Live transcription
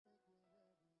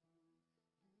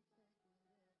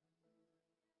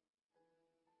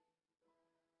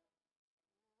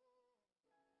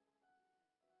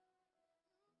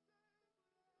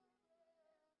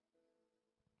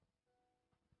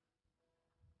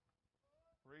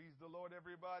the Lord,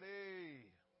 everybody.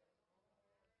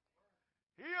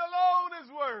 He alone is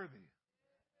worthy.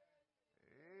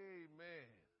 Amen.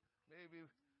 Maybe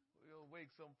we'll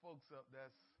wake some folks up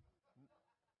that's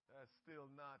still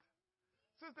not.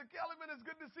 Sister Kellerman, it's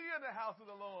good to see you in the house of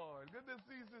the Lord. Good to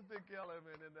see Sister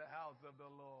Kellerman in the house of the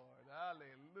Lord.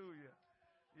 Hallelujah.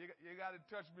 You got to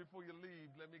touch before you leave.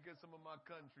 Let me get some of my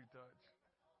country touch.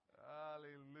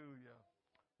 Hallelujah.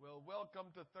 Well,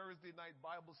 welcome to Thursday night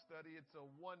Bible study. It's a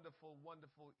wonderful,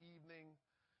 wonderful evening.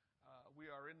 We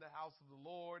are in the house of the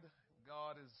Lord.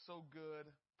 God is so good,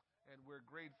 and we're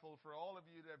grateful for all of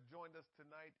you that have joined us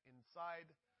tonight inside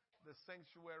the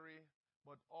sanctuary,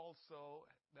 but also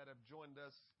that have joined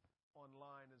us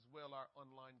online as well, our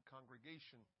online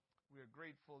congregation. We are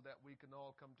grateful that we can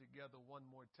all come together one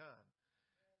more time.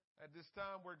 At this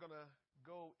time, we're going to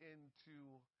go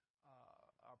into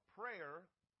our prayer.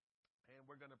 And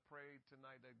we're going to pray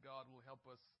tonight that God will help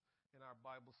us in our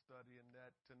Bible study and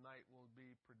that tonight will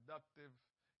be productive,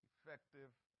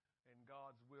 effective, and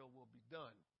God's will be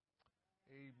done.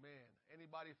 Amen.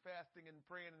 Anybody fasting and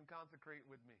praying and consecrating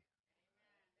with me?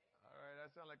 All right,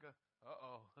 that sounds like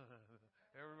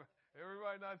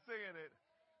everybody not saying it.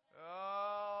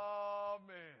 Oh,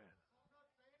 man.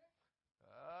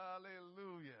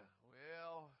 Hallelujah.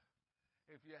 Well,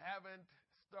 if you haven't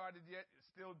started yet, it's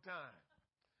still time.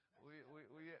 We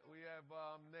have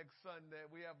next Sunday.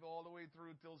 We have all the way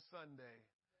through till Sunday.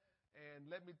 And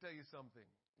let me tell you something.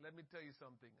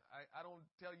 I don't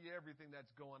tell you everything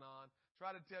that's going on.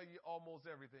 Try to tell you almost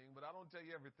everything, but I don't tell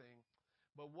you everything.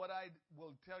 But what I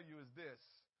will tell you is this.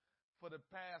 For the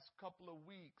past couple of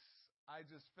weeks, I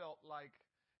just felt like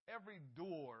every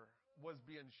door was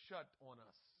being shut on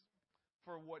us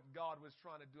for what God was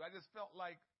trying to do. I just felt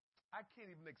like I can't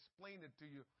even explain it to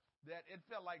you. That it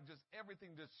felt like just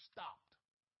everything just stopped.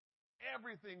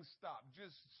 Everything stopped.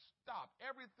 Just stopped.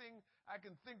 Everything I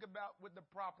can think about with the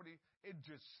property, it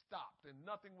just stopped and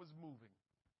nothing was moving.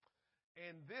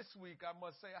 And this week, I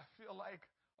must say, I feel like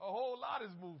a whole lot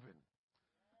is moving.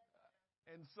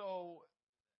 And so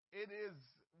it is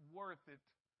worth it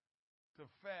to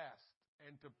fast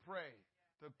and to pray,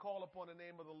 to call upon the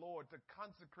name of the Lord, to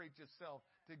consecrate yourself,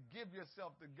 to give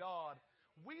yourself to God.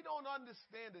 We don't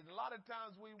understand it. A lot of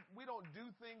times we don't do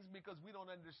things because we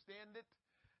don't understand it.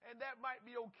 And that might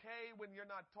be okay when you're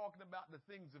not talking about the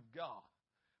things of God.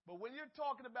 But when you're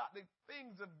talking about the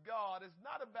things of God, it's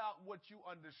not about what you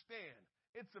understand.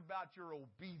 It's about your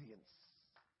obedience.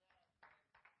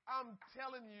 I'm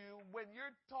telling you, when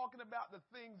you're talking about the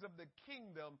things of the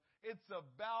kingdom, it's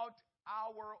about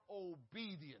our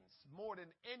obedience more than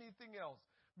anything else.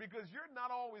 Because you're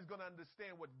not always going to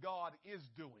understand what God is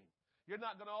doing. You're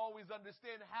not going to always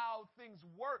understand how things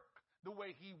work the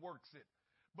way he works it.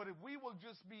 But if we will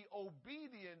just be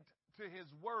obedient to his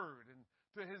word and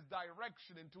to his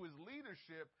direction and to his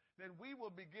leadership, then we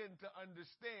will begin to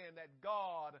understand that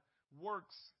God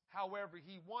works however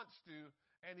he wants to,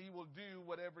 and he will do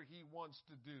whatever he wants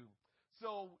to do.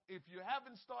 So if you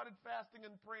haven't started fasting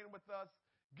and praying with us,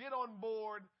 get on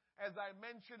board. As I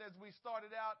mentioned, as we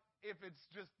started out, if it's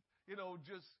just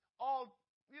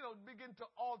begin to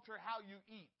alter how you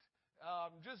eat.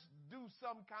 Just do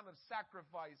some kind of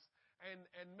sacrifice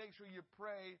and make sure you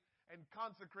pray and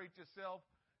consecrate yourself.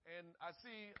 And I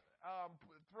see,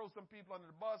 throw some people under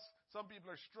the bus. Some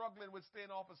people are struggling with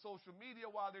staying off of social media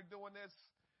while they're doing this.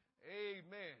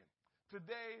 Amen.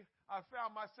 Today, I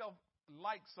found myself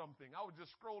like something. I was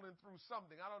just scrolling through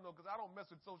something. I don't know, because I don't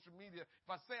mess with social media. If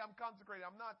I say I'm consecrating,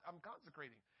 I'm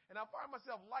consecrating. And I find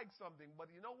myself like something. But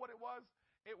you know what it was?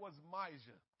 It was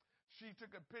Mija. She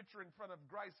took a picture in front of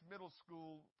Grice Middle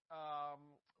School.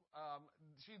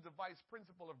 She's the vice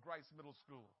principal of Grice Middle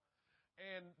School.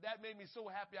 And that made me so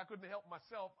happy I couldn't help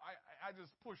myself. I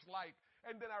just pushed like.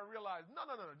 And then I realized, no,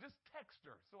 just text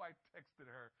her. So I texted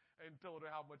her and told her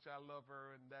how much I love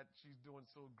her and that she's doing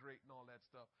so great and all that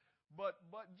stuff. But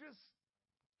just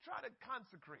try to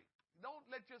consecrate. Don't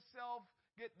let yourself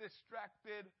get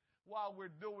distracted while we're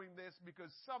doing this,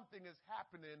 because something is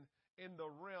happening in the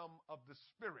realm of the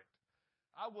spirit.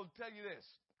 I will tell you this.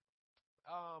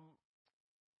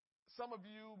 Some of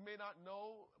you may not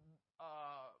know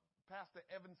Pastor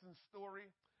Evanson's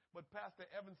story, but Pastor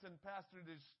Evanson pastored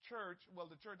his church. Well,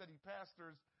 the church that he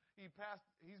pastors,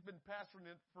 he's been pastoring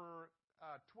it for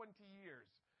 20 years.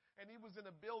 And he was in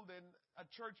a building, a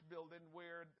church building,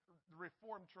 where the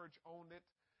Reformed Church owned it.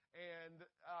 And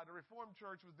the Reformed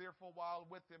Church was there for a while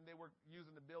with him. They were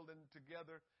using the building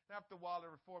together. And after a while,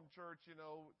 the Reformed Church,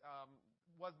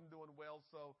 wasn't doing well,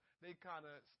 so they kind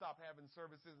of stopped having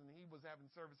services, and he was having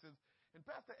services. And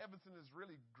Pastor Evanson is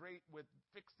really great with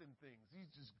fixing things.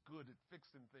 He's just good at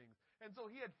fixing things. And so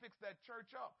he had fixed that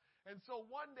church up. And so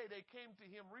one day they came to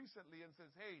him recently and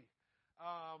says, hey,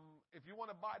 if you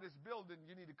want to buy this building,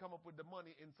 you need to come up with the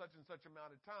money in such and such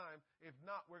amount of time. If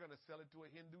not, we're going to sell it to a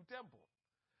Hindu temple.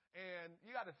 And you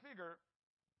got to figure,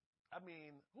 I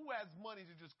mean, who has money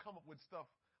to just come up with stuff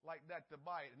like that to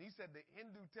buy it? And he said the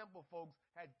Hindu temple folks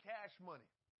had cash money.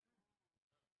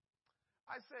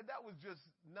 I said that was just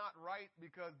not right,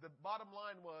 because the bottom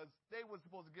line was they were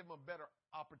supposed to give him a better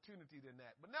opportunity than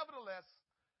that. But nevertheless,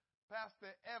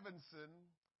 Pastor Evanson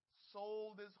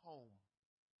sold his home.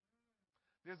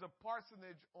 There's a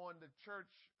parsonage on the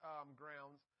church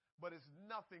grounds, but it's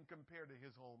nothing compared to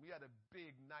his home. He had a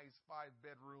big, nice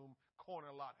 5-bedroom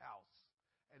corner lot house.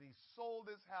 And he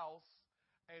sold his house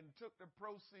and took the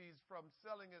proceeds from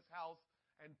selling his house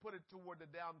and put it toward the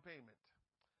down payment.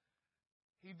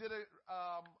 He did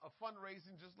a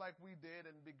fundraising just like we did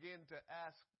and began to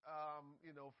ask,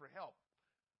 for help.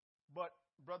 But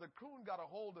Brother Kuhn got a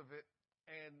hold of it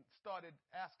and started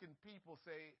asking people,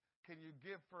 say, can you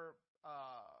give for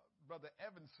Brother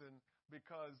Evanson,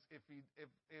 because if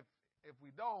we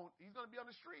don't, he's going to be on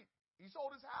the street. He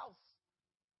sold his house.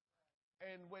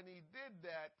 And when he did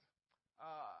that,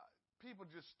 people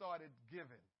just started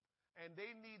giving. And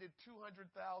they needed $200,000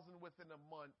 within a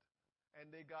month, and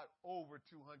they got over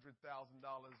 $200,000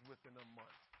 within a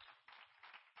month.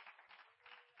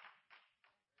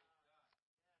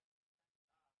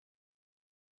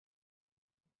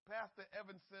 Pastor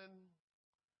Evanson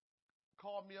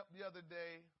called me up the other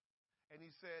day, and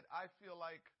he said, I feel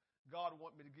like God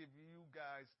wants me to give you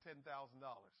guys $10,000.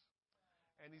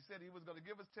 And he said he was going to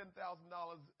give us $10,000,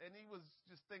 and he was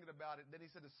just thinking about it. Then he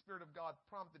said the Spirit of God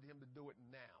prompted him to do it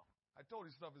now. I told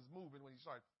you stuff is moving when you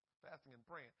start fasting and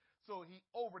praying. So he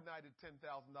overnighted $10,000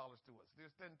 to us.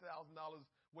 There's $10,000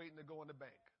 waiting to go in the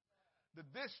bank. The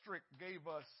district gave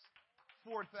us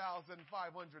 $4,500.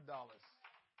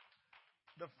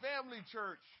 The family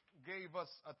church gave us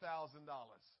 $1,000.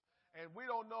 And we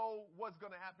don't know what's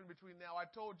going to happen between now. I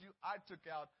told you I took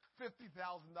out $50,000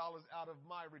 out of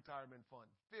my retirement fund.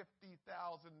 $50,000.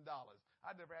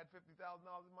 I never had $50,000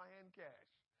 in my hand cash.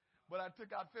 But I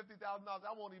took out $50,000.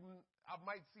 I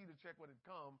might see the check when it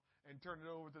comes and turn it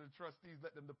over to the trustees,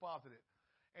 let them deposit it.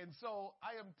 And so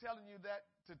I am telling you that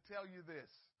to tell you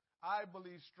this. I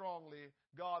believe strongly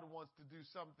God wants to do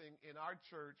something in our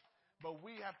church, but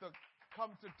we have to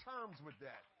come to terms with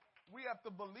that. We have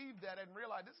to believe that and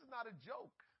realize this is not a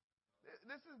joke.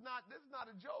 This is not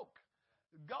a joke.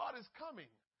 God is coming,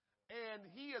 and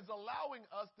he is allowing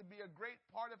us to be a great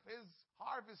part of his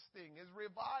harvesting, his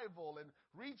revival, and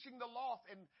reaching the lost,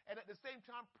 and at the same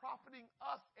time profiting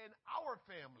us and our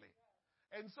family.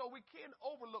 And so we can't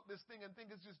overlook this thing and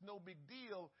think it's just no big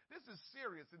deal. This is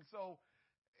serious. And so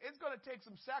it's going to take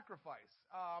some sacrifice.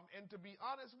 And to be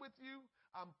honest with you,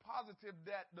 I'm positive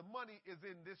that the money is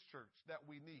in this church that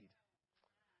we need.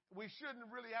 We shouldn't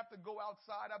really have to go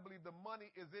outside. I believe the money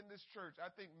is in this church.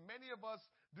 I think many of us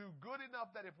do good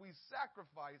enough that if we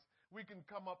sacrifice, we can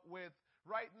come up with.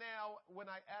 Right now,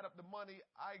 when I add up the money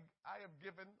I have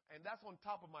given, and that's on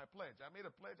top of my pledge. I made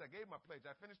a pledge. I gave my pledge.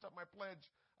 I finished up my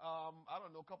pledge,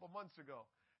 a couple months ago.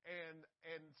 And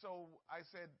so I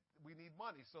said, we need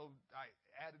money. So I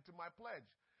added to my pledge.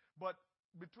 But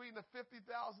between the $50,000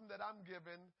 that I'm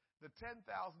given, the $10,000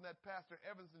 that Pastor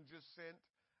Evanson just sent,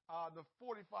 the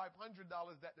 $4,500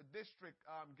 that the district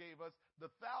gave us, the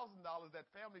 $1,000 that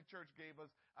Family Church gave us,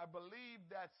 I believe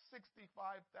that's $65,500,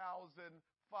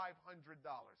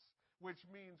 which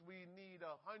means we need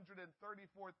 $134,500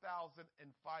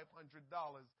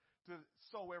 to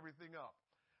sew everything up.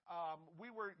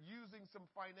 We were using some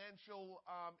financial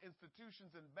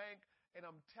institutions and bank, and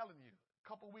I'm telling you, a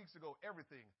couple weeks ago,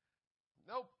 everything.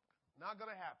 Nope, not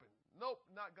going to happen. Nope,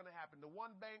 not going to happen. The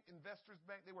one bank, Investors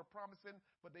Bank, they were promising,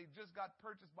 but they just got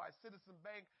purchased by Citizen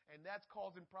Bank, and that's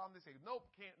causing problems. They say, nope,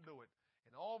 can't do it.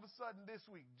 And all of a sudden this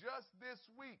week, just this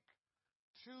week,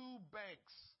 2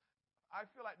 banks, I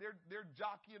feel like they're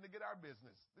jockeying to get our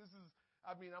business.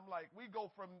 I'm like, we go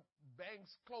from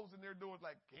banks closing their doors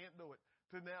like, can't do it,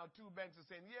 to now 2 banks are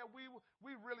saying, yeah, we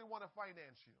really want to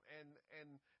finance you.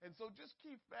 And so just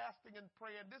keep fasting and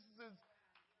praying. This is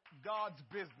God's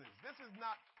business. This is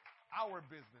not our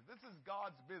business. This is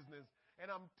God's business.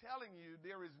 And I'm telling you,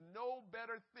 there is no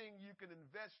better thing you can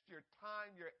invest your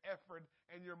time, your effort,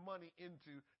 and your money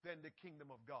into than the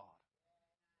kingdom of God.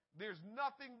 There's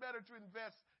nothing better to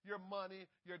invest your money,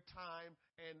 your time,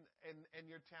 and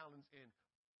your talents in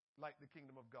like the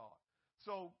kingdom of God.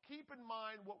 So keep in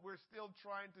mind what we're still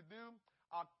trying to do.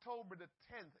 October the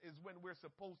 10th is when we're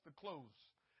supposed to close.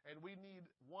 and we need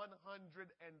 $134,500.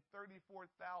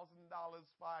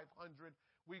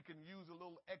 We can use a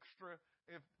little extra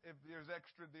if there's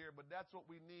extra there, but that's what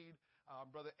we need.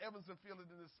 Brother Evanson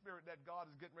feeling in the spirit that God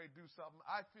is getting ready to do something.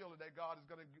 I feel it that God is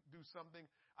going to do something.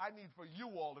 I need for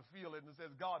you all to feel it and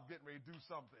says God's getting ready to do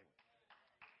something.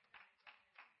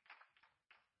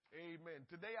 Amen.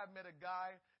 Today I met a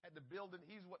guy at the building.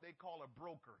 He's what they call a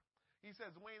broker. He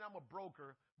says, Wayne, I'm a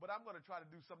broker, but I'm going to try to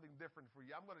do something different for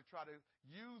you. I'm going to try to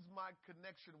use my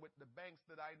connection with the banks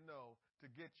that I know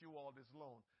to get you all this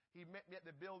loan. He met me at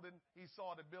the building. He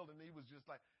saw the building. He was just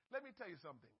like, let me tell you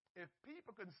something. If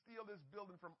people can steal this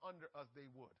building from under us, they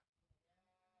would.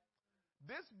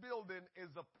 This building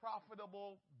is a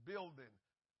profitable building.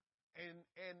 And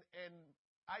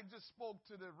I just spoke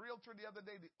to the realtor the other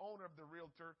day, the owner of the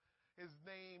realtor. His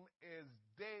name is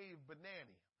Dave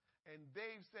Benani. And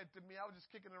Dave said to me, I was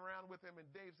just kicking around with him, and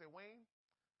Dave said, Wayne,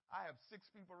 I have 6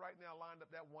 people right now lined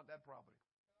up that want that property.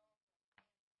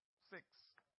 6.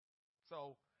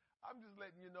 So I'm just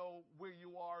letting you know where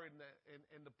you are in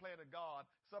the plan of God.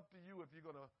 It's up to you if you're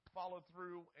going to follow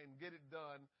through and get it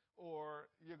done,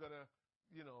 or you're going to,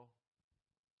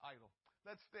 idle.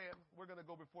 Let's stand. We're going to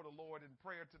go before the Lord in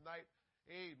prayer tonight.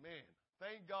 Amen.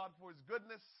 Thank God for his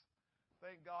goodness.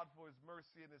 Thank God for his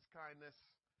mercy and his kindness.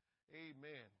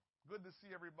 Amen. Good to see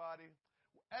everybody.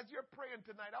 As you're praying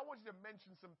tonight, I want you to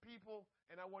mention some people,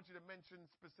 and I want you to mention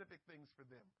specific things for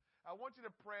them. I want you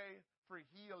to pray for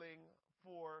healing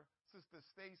for Sister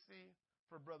Stacy,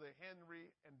 for Brother Henry,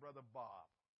 and Brother Bob.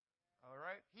 All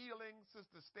right? Healing,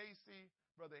 Sister Stacy,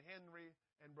 Brother Henry,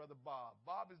 and Brother Bob.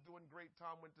 Bob is doing great.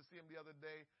 Tom went to see him the other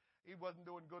day. He wasn't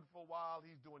doing good for a while.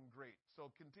 He's doing great.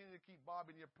 So continue to keep Bob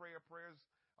in your prayer. Prayers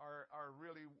are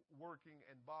really working,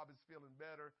 and Bob is feeling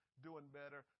better, doing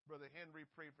better. Brother Henry,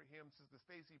 pray for him. Sister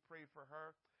Stacy, pray for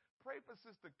her. Pray for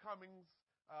Sister Cummings.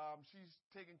 She's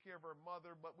taking care of her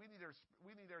mother, but we need her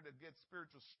to get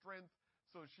spiritual strength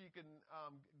so she can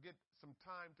get some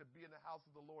time to be in the house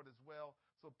of the Lord as well.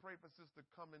 So pray for Sister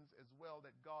Cummings as well,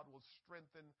 that God will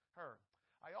strengthen her.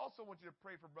 I also want you to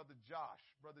pray for Brother Josh.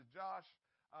 Brother Josh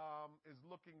is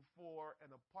looking for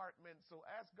an apartment. So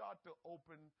ask God to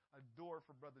open a door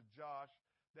for Brother Josh,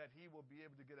 that he will be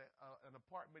able to get an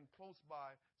apartment close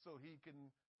by so he can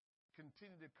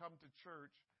continue to come to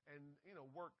church and,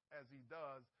 work as he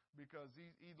does, because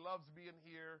he loves being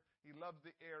here. He loves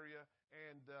the area,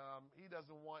 and he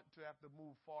doesn't want to have to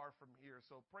move far from here.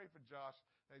 So pray for Josh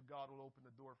that God will open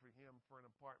the door for him for an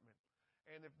apartment.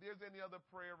 And if there's any other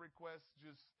prayer requests,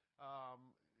 just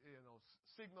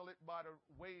signal it by the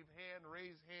raise hand,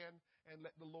 and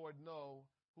let the Lord know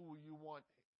who you want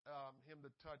him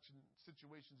to touch and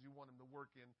situations you want him to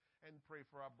work in, and pray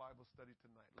for our Bible study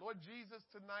tonight. Lord Jesus,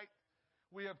 tonight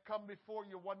we have come before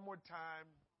you one more time,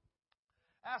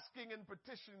 asking and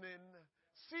petitioning,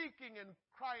 seeking and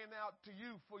crying out to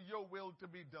you for your will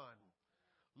to be done.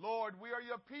 Lord, we are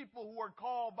your people who are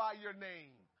called by your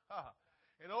name.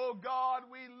 And oh God,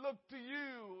 we look to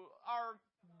you, our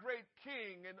great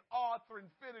King and author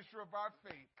and finisher of our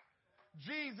faith.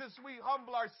 Jesus, we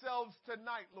humble ourselves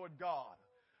tonight, Lord God.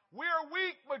 We are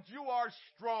weak, but you are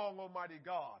strong, Almighty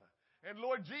God. And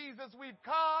Lord Jesus, we've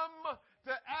come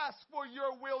to ask for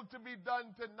your will to be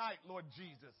done tonight, Lord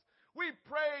Jesus. We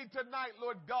pray tonight,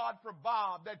 Lord God, for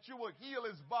Bob, that you will heal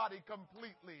his body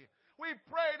completely. We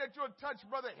pray that you'll touch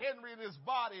Brother Henry in his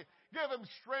body, give him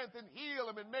strength and heal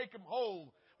him and make him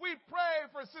whole. We pray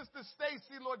for Sister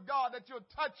Stacy, Lord God, that you'll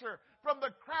touch her from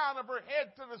the crown of her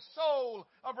head to the sole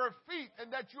of her feet,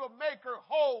 and that you'll make her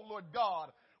whole, Lord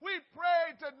God. We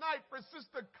pray tonight for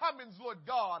Sister Cummings, Lord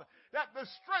God, that the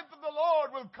strength of the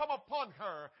Lord will come upon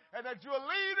her, and that you'll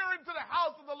lead her into the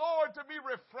house of the Lord to be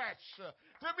refreshed,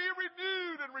 to be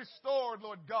renewed and restored,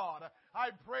 Lord God.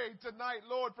 I pray tonight,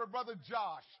 Lord, for Brother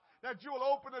Josh, that you will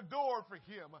open a door for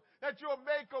him, that you will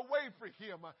make a way for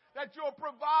him, that you will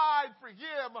provide for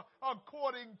him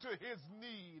according to his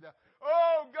need.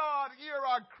 Oh God, hear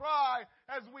our cry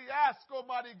as we ask,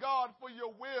 Almighty God, for your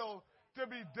will to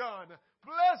be done.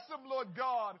 Bless them, Lord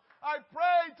God. I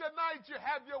pray tonight you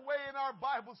have your way in our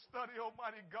Bible study,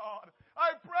 Almighty God.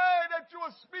 I pray that you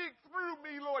will speak through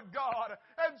me, Lord God,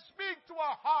 and speak to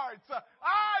our hearts.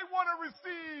 I want to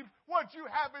receive what you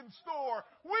have in store.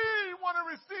 We want to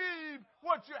receive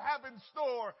what you have in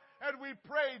store. And we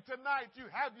pray tonight you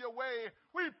have your way.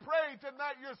 We pray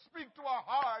tonight you speak to our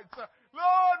hearts.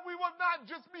 Lord, we will not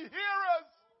just be hearers,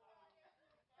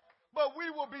 but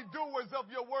we will be doers of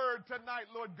your word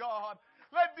tonight, Lord God.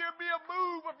 Let there be a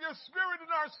move of your spirit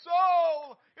in our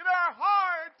soul, in our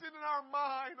heart, and in our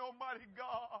mind, Almighty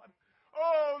God.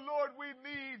 Oh, Lord, we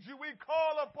need you. We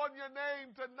call upon your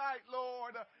name tonight,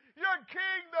 Lord. Your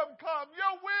kingdom come.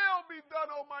 Your will be done,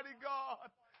 Almighty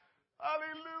God.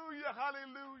 Hallelujah,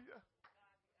 hallelujah.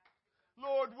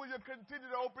 Lord, will you continue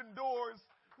to open doors?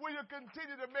 Will you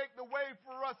continue to make the way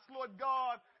for us, Lord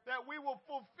God, that we will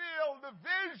fulfill the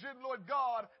vision, Lord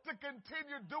God, to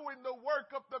continue doing the work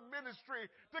of the ministry,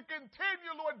 to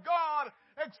continue, Lord God,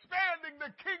 expanding the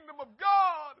kingdom of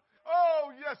God. Oh,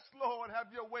 yes, Lord,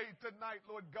 have your way tonight,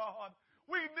 Lord God.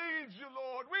 We need you,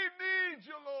 Lord. We need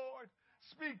you, Lord.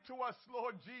 Speak to us,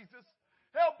 Lord Jesus.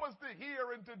 Help us to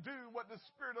hear and to do what the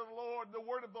Spirit of the Lord, the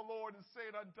word of the Lord is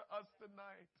saying unto us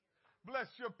tonight. Bless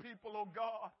your people, oh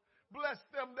God. Bless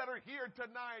them that are here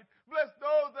tonight. Bless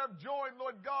those that have joined,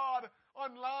 Lord God,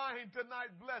 online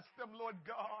tonight. Bless them, Lord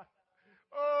God.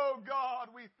 Oh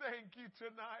God, we thank you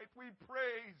tonight. We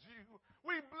praise you.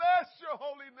 We bless your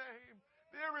holy name.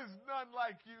 There is none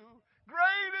like you.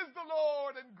 Great is the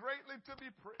Lord and greatly to be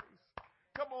praised.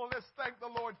 Come on, let's thank the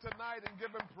Lord tonight and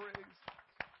give him praise.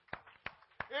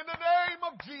 In the name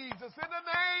of Jesus, in the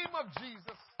name of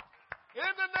Jesus,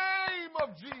 in the name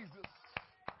of Jesus.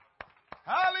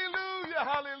 Hallelujah,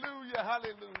 hallelujah,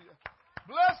 hallelujah.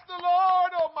 Bless the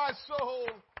Lord, oh my soul.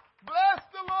 Bless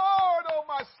the Lord, oh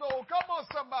my soul. Come on,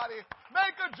 somebody.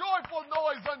 Make a joyful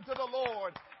noise unto the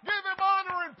Lord. Give him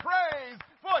honor and praise,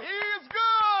 for he is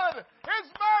good. His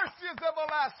mercy is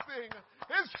everlasting.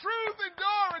 His truth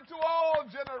endureth to all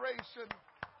generations.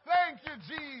 Thank you,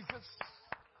 Jesus.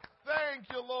 Thank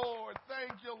you, Lord.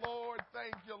 Thank you, Lord.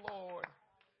 Thank you, Lord.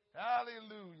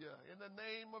 Hallelujah. In the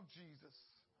name of Jesus.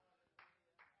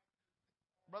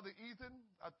 Brother Ethan,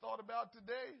 I thought about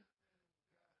today,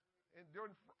 and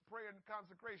during prayer and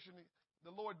consecration,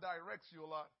 the Lord directs you a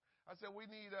lot. I said we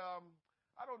need,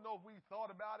 I don't know if we thought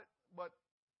about it, but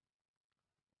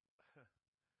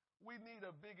we need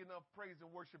a big enough praise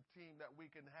and worship team that we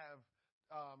can have,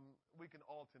 we can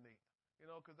alternate.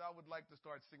 You know, because I would like to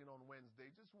start singing on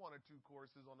Wednesday, just one or two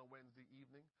choruses on a Wednesday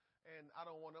evening, and I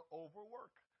don't want to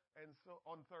overwork. And so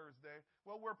on Thursday,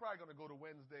 well, we're probably going to go to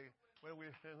Wednesday when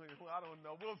I don't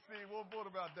know. We'll see. We'll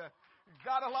vote about that.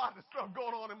 Got a lot of stuff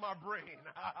going on in my brain.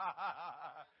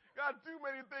 Got too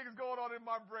many things going on in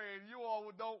my brain. You all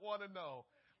don't want to know.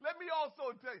 Let me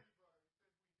also tell you.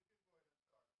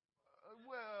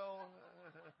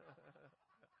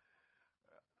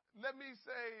 Let me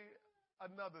say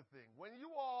another thing. When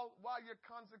you all, while you're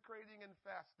consecrating and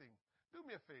fasting, do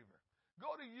me a favor.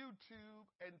 Go to YouTube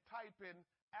and type in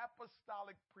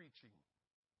apostolic preaching.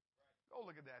 Go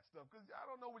look at that stuff, because I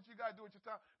don't know what you guys do at your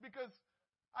time. Because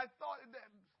I thought that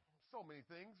so many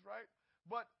things, right?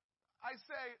 But I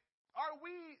say,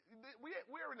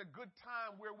 we're in a good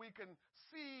time where we can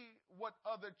see what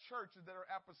other churches that are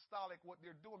apostolic, what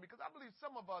they're doing. Because I believe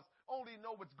some of us only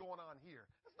know what's going on here.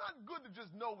 It's not good to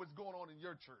just know what's going on in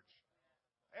your church.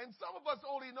 And some of us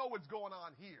only know what's going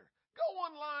on here. Go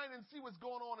online and see what's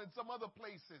going on in some other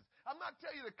places. I'm not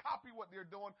telling you to copy what they're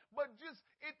doing, but just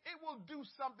it will do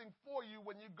something for you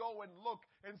when you go and look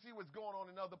and see what's going on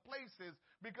in other places,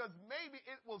 because maybe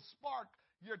it will spark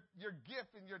your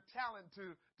gift and your talent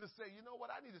to say, you know what,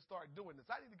 I need to start doing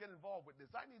this. I need to get involved with this.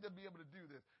 I need to be able to do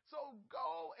this. So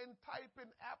go and type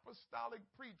in apostolic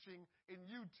preaching in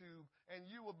YouTube, and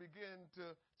you will begin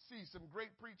to see some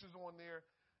great preachers on there.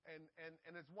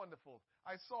 And it's wonderful.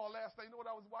 I saw last night, you know what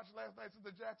I was watching last night, Sister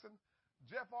Jackson?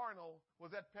 Jeff Arnold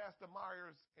was at Pastor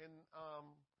Myers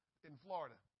in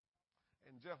Florida.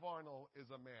 And Jeff Arnold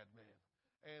is a madman.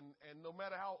 And no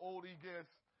matter how old he gets,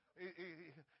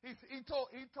 he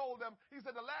told them, he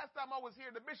said, the last time I was here,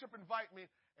 the bishop invited me,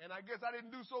 and I guess I didn't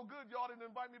do so good. Y'all didn't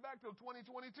invite me back till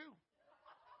 2022.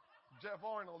 Jeff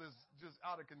Arnold is just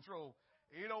out of control.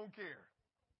 He don't care.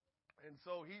 And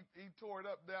so he tore it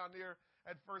up down there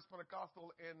at First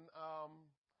Pentecostal in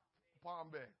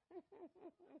Palm Bay.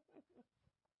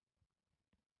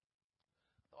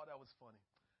 Thought that was funny.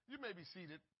 You may be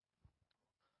seated.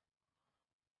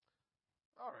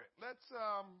 All right, let's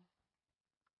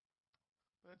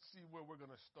see where we're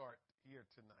going to start here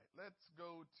tonight. Let's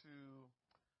go to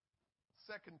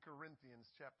 2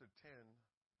 Corinthians chapter 10,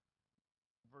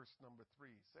 verse number 3.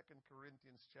 2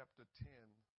 Corinthians chapter 10,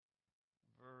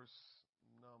 verse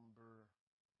number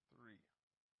 3.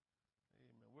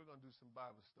 Amen. We're going to do some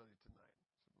Bible study tonight.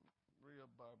 Some real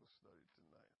Bible study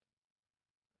tonight.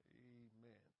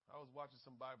 Amen. I was watching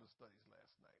some Bible studies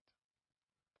last night.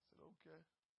 I said, okay.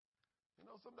 You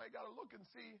know, somebody got to look and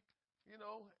see, you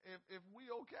know, if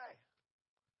we okay.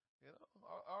 You know,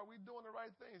 are we doing the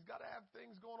right things? Got to have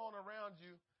things going on around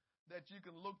you that you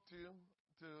can look to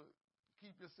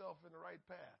keep yourself in the right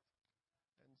path.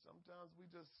 And sometimes we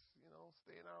just, you know,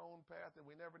 stay in our own path and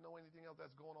we never know anything else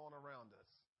that's going on around us.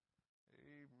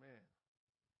 Amen.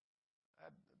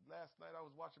 last night I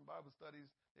was watching Bible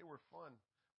studies. They were fun.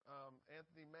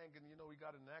 Anthony Mangan, he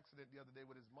got in an accident the other day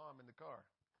with his mom in the car.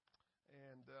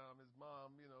 And his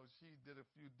mom, she did a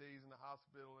few days in the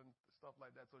hospital and stuff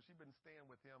like that. So she'd been staying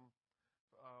with him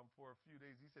for a few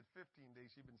days. He said 15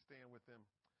 days she'd been staying with him.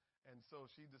 And so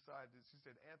she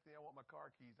said, Anthony, I want my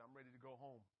car keys. I'm ready to go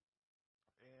home.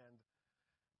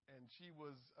 And she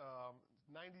was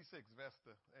 96,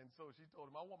 Vesta. And so she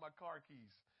told him, I want my car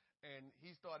keys. And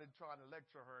he started trying to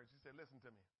lecture her. And she said, listen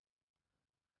to me.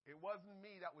 It wasn't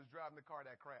me that was driving the car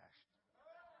that crashed.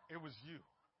 It was you.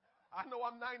 I know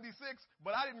I'm 96,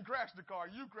 but I didn't crash the car.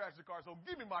 You crashed the car, so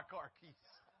give me my car keys.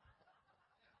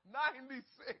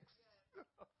 96.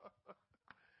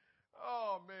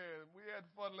 Oh, man. We had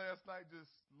fun last night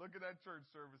just looking at church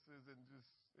services, and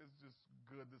it's just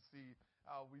good to see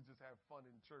how we just have fun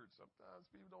in church. Sometimes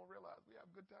people don't realize we have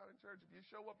a good time in church. If you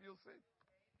show up, you'll see.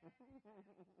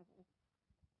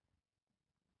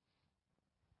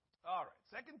 All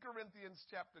right. 2 Corinthians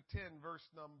chapter 10, verse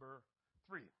number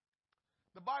 3.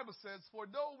 The Bible says, for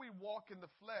though we walk in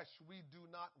the flesh, we do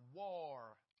not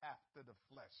war after the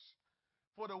flesh.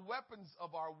 For the weapons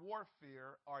of our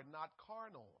warfare are not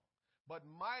carnal, but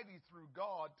mighty through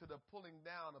God to the pulling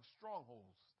down of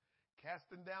strongholds,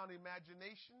 casting down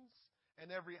imaginations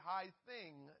and every high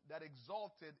thing that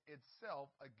exalted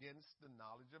itself against the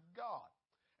knowledge of God,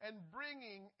 and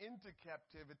bringing into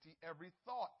captivity every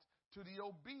thought to the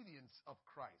obedience of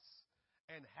Christ,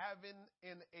 and having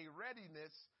in a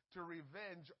readiness to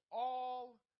revenge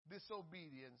all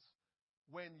disobedience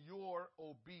when your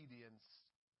obedience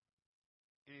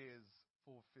is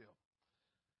fulfilled.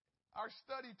 Our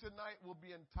study tonight will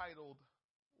be entitled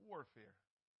Warfare.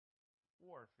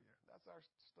 Warfare. That's our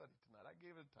study tonight. I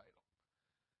gave it a title.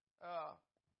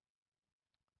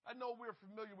 I know we're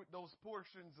familiar with those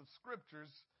portions of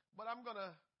scriptures, but I'm going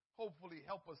to hopefully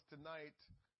help us tonight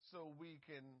so we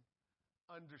can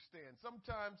understand.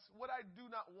 Sometimes what I do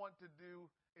not want to do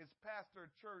is pastor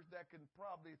a church that can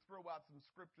probably throw out some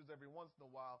scriptures every once in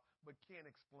a while, but can't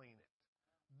explain it.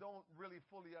 Don't really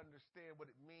fully understand what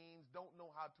it means, don't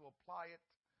know how to apply it.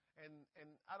 And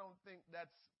I don't think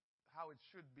that's how it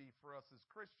should be for us as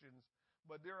Christians.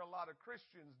 But there are a lot of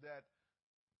Christians that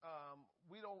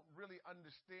we don't really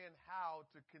understand how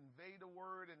to convey the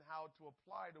word and how to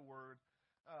apply the word.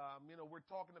 We're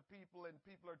talking to people and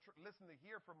people are listening to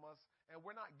hear from us, and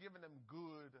we're not giving them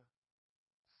good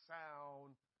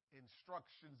sound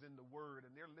instructions in the word,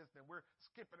 and they're listening. We're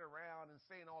skipping around and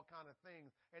saying all kind of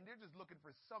things, and they're just looking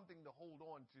for something to hold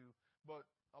on to. But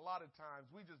a lot of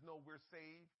times we just know we're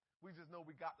saved. We just know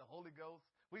we got the Holy Ghost.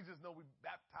 We just know we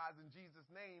baptized in Jesus'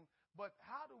 name. But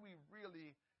how do we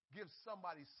really give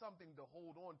somebody something to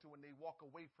hold on to when they walk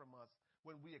away from us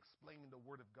when we explain the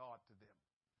word of God to them?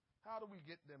 How do we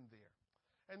get them there?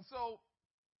 And so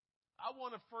I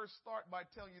want to first start by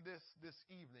telling you this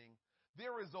evening.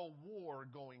 There is a war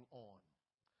going on.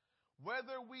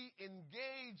 Whether we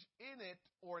engage in it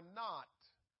or not,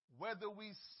 whether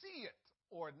we see it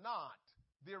or not,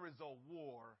 there is a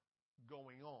war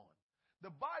going on.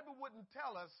 The Bible wouldn't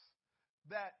tell us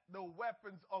that the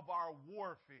weapons of our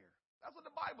warfare. That's what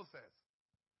the Bible says.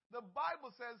 The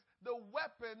Bible says the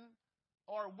weapon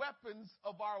are weapons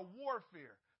of our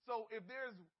warfare. So if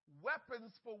there's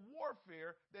weapons for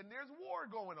warfare, then there's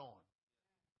war going on.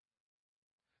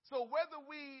 So whether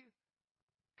we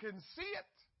can see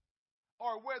it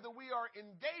or whether we are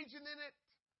engaging in it,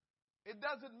 it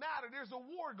doesn't matter. There's a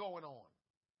war going on.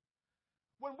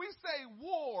 When we say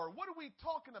war, what are we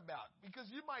talking about? Because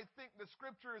you might think the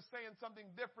scripture is saying something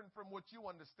different from what you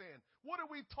understand. What are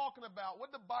we talking about?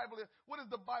 What is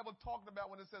the Bible talking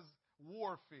about when it says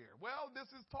warfare? Well,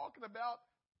 this is talking about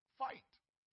fight.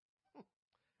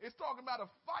 It's talking about a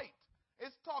fight.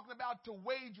 It's talking about to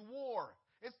wage war.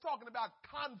 It's talking about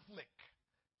conflict,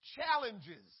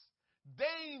 challenges,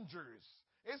 dangers.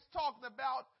 It's talking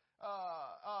about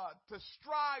to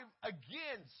strive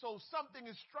against. So something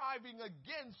is striving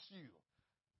against you.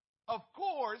 Of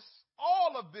course,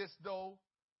 all of this, though,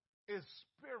 is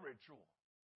spiritual,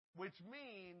 which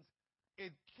means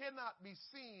it cannot be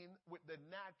seen with the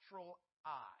natural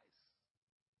eyes.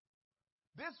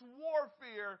 This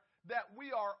warfare that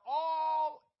we are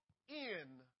all in,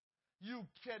 you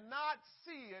cannot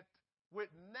see it with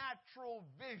natural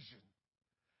vision.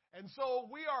 And so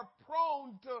we are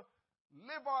prone to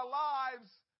live our lives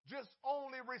just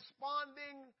only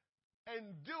responding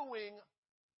and doing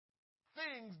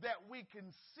things that we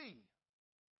can see.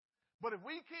 But if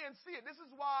we can't see it, this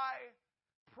is why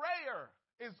prayer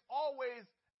is always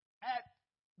at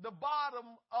the bottom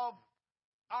of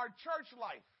our church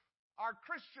life, our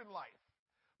Christian life.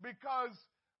 Because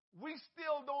we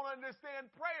still don't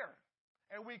understand prayer,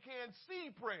 and we can't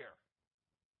see prayer.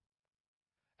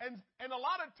 And a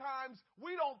lot of times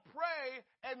we don't pray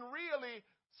and really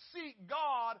seek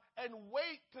God and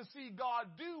wait to see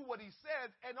God do what he says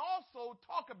and also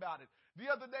talk about it. The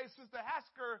other day, Sister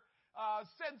Hasker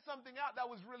sent something out that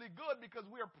was really good because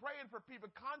we are praying for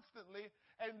people constantly,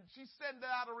 and she sent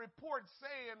out a report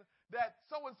saying that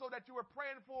so-and-so that you were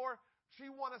praying for, she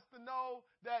wants us to know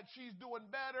that she's doing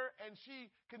better, and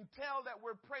she can tell that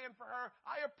we're praying for her.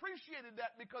 I appreciated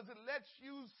that because it lets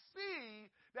you see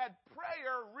that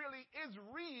prayer really is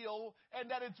real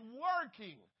and that it's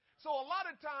working. So a lot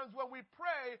of times when we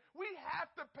pray, we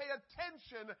have to pay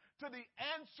attention to the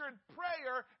answered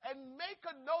prayer and make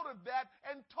a note of that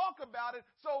and talk about it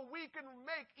so we can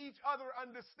make each other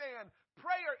understand.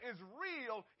 Prayer is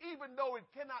real even though it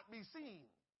cannot be seen.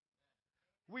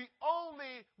 We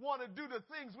only want to do the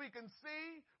things we can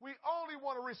see. We only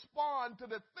want to respond to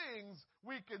the things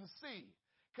we can see.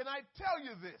 Can I tell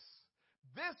you this?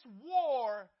 This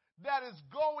war that is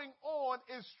going on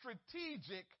is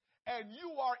strategic, and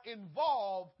you are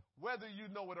involved whether you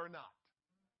know it or not.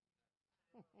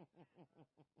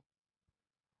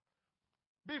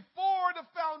 Before the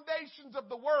foundations of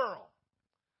the world,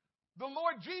 the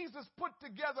Lord Jesus put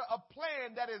together a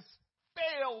plan that is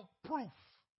fail-proof,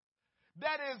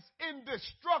 that is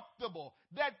indestructible,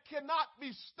 that cannot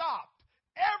be stopped.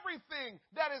 Everything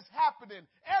that is happening,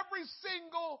 every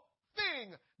single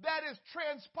thing that is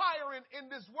transpiring in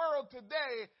this world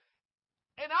today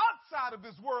and outside of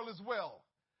this world as well,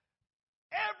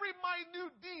 every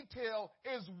minute detail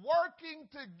is working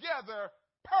together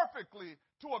perfectly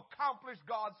to accomplish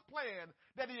God's plan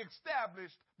that he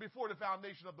established before the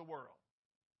foundation of the world.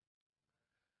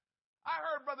 I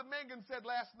heard Brother Mangan said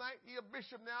last night, he a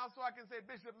bishop now, so I can say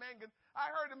Bishop Mangan.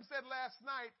 I heard him said last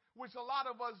night, which a lot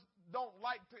of us don't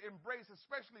like to embrace,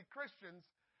 especially Christians.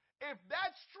 If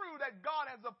that's true that God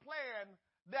has a plan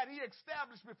that he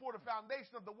established before the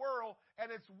foundation of the world and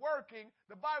it's working,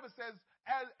 the Bible says,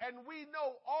 and we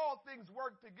know all things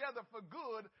work together for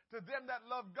good to them that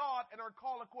love God and are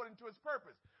called according to his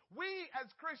purpose. We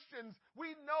as Christians,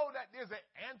 we know that there's an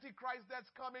antichrist that's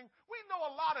coming. We know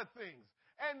a lot of things.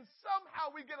 And somehow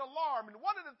we get alarmed. And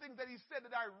one of the things that he said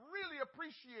that I really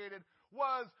appreciated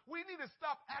was we need to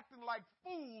stop acting like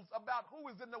fools about who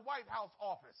is in the White House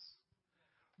office.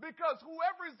 Because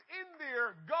whoever is in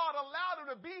there, God allowed them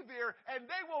to be there, and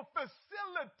they will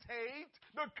facilitate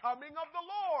the coming of the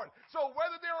Lord. So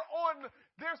whether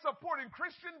they're supporting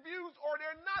Christian views or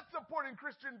they're not supporting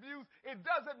Christian views, it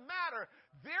doesn't matter.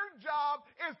 Their job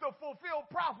is to fulfill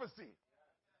prophecy.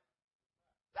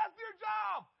 That's their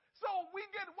job. So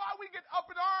why we get up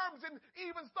in arms and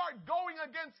even start going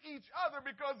against each other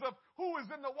because of who is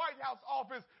in the White House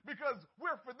office, because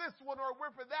we're for this one or we're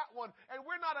for that one, and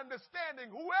we're not understanding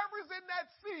whoever's in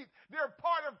that seat, they're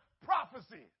part of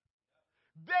prophecy.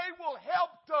 They will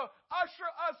help to usher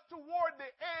us toward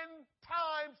the end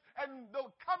times and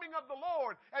the coming of the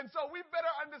Lord. And so we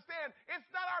better understand it's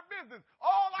not our business.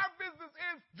 All our business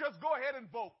is just go ahead and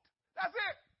vote. That's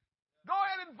it. Go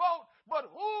ahead and vote, but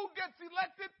who gets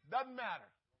elected doesn't matter.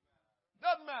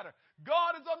 Doesn't matter.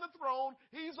 God is on the throne.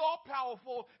 He's all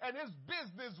powerful, and his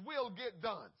business will get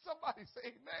done. Somebody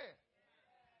say amen.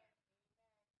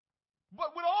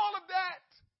 But with all of that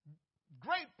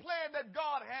great plan that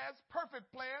God has, perfect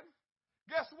plan,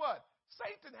 guess what?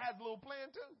 Satan has a little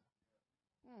plan too.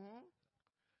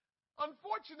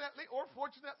 Unfortunately, or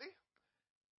fortunately,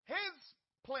 his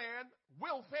plan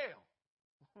will fail.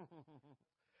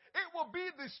 It will be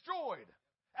destroyed.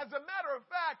 As a matter of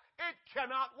fact, it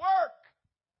cannot work.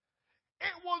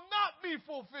 It will not be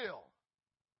fulfilled.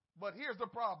 But here's the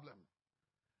problem.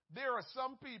 There are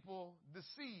some people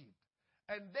deceived,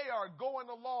 and they are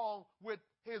going along with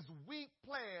his weak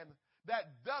plan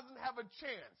that doesn't have a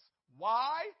chance.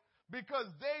 Why?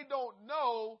 Because they don't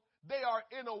know they are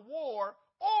in a war,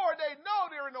 or they know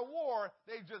they're in a war,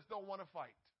 they just don't want to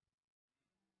fight.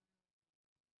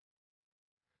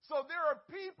 So there are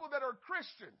people that are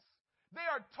Christians. They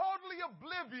are totally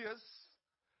oblivious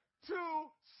to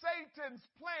Satan's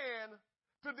plan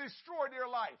to destroy their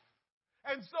life.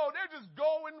 And so they're just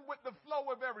going with the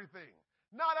flow of everything,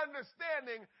 not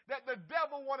understanding that the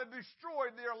devil wants to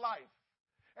destroy their life.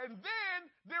 And then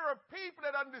there are people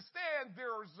that understand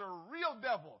there's a real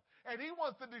devil, and he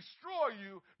wants to destroy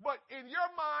you. But in your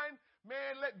mind,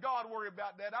 man, let God worry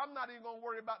about that. I'm not even going to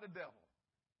worry about the devil.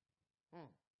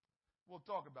 We'll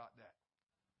talk about that.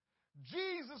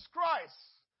 Jesus Christ,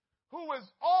 who is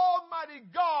Almighty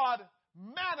God,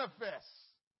 manifests.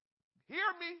 Hear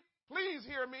me. Please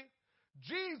hear me.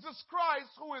 Jesus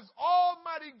Christ, who is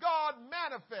Almighty God,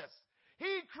 manifests.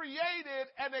 He created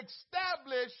and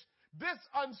established this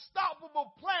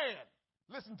unstoppable plan.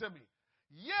 Listen to me.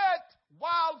 Yet,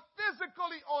 while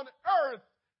physically on earth,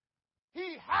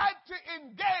 he had to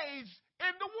engage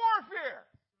in the warfare.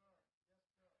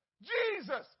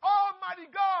 Jesus, Almighty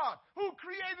God, who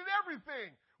created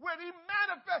everything, when he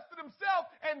manifested himself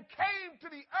and came to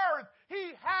the earth,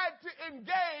 he had to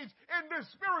engage in this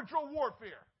spiritual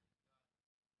warfare.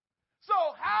 So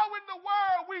how in the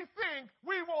world we think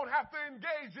we won't have to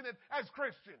engage in it as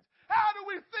Christians? How do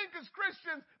we think as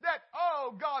Christians that,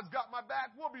 oh, God's got my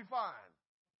back, we'll be fine?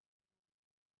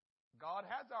 God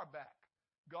has our back.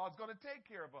 God's going to take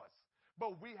care of us.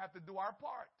 But we have to do our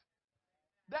part.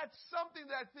 That's something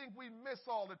that I think we miss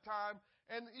all the time.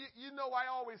 And you know,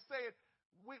 I always say it,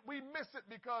 we miss it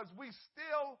because we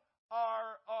still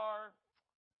are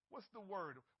what's the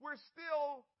word? We're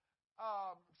still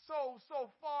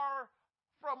so far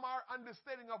from our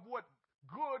understanding of what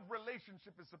good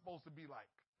relationship is supposed to be like.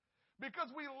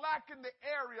 Because we lack in the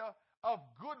area of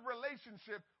good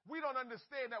relationship, we don't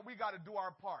understand that we got to do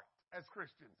our part as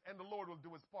Christians, and the Lord will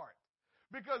do his part.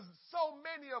 Because so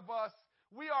many of us,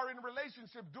 we are in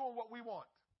relationship doing what we want.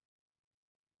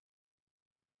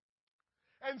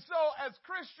 And so as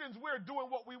Christians, we're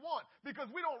doing what we want because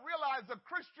we don't realize the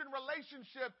Christian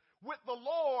relationship with the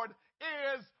Lord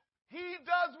is he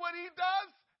does what he does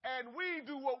and we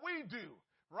do what we do,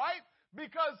 right?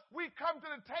 Because we come to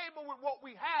the table with what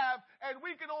we have and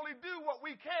we can only do what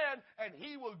we can and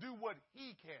he will do what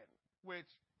he can, which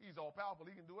he's all powerful.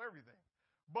 He can do everything.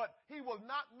 But he will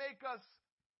not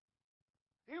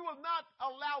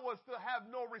allow us to have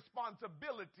no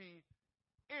responsibility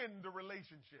in the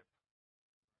relationship.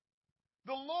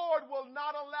 The Lord will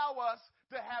not allow us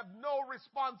to have no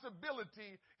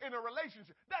responsibility in a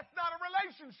relationship. That's not a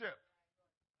relationship.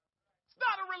 It's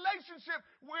not a relationship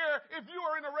where if you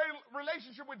are in a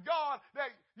relationship with God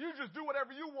that you just do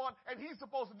whatever you want and he's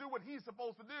supposed to do what he's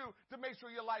supposed to do to make sure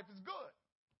your life is good.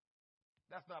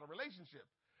 That's not a relationship.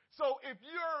 So if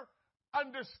your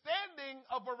understanding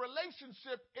of a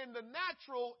relationship in the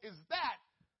natural is that,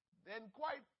 then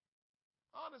quite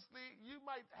honestly, you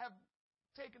might have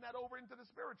taken that over into the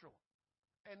spiritual.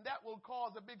 And that will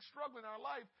cause a big struggle in our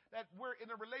life that we're in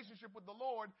a relationship with the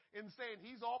Lord in saying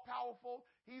he's all powerful,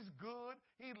 he's good,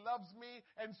 he loves me,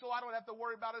 and so I don't have to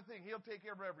worry about a thing. He'll take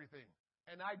care of everything.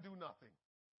 And I do nothing.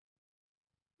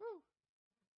 Woo.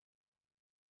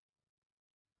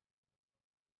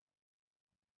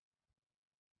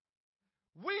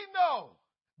 We know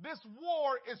this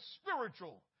war is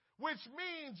spiritual, which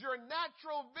means your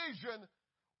natural vision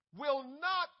will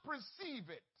not perceive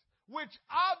it, which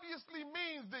obviously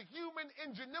means the human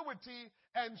ingenuity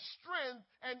and strength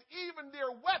and even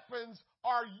their weapons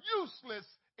are useless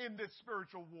in this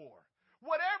spiritual war.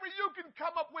 Whatever you can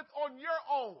come up with on your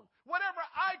own, whatever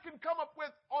I can come up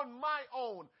with on my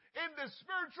own, in the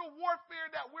spiritual warfare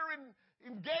that we're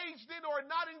engaged in or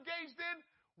not engaged in,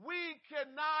 we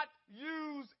cannot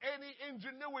use any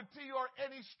ingenuity or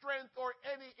any strength or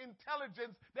any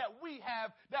intelligence that we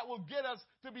have that will get us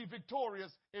to be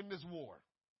victorious in this war.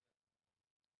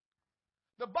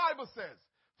 The Bible says,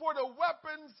 for the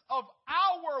weapons of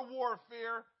our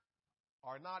warfare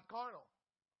are not carnal,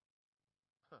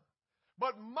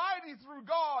 but mighty through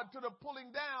God to the pulling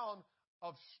down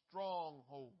of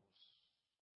strongholds.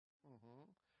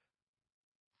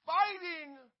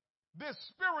 Fighting this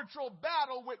spiritual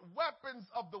battle with weapons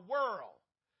of the world,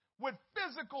 with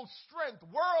physical strength,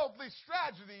 worldly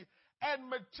strategy, and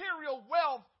material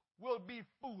wealth will be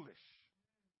foolish.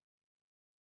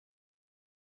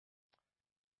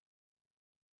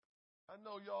 I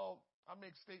know y'all, I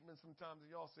make statements sometimes and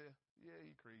y'all say, yeah,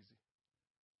 he crazy.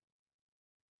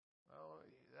 Oh,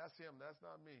 that's him, that's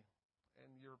not me. And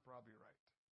you're probably right.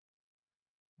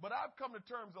 But I've come to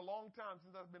terms a long time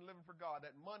since I've been living for God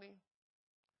that money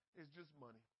is just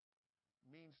money,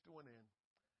 means to an end.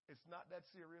 It's not that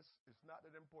serious. It's not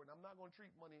that important. I'm not going to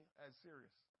treat money as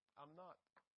serious. I'm not.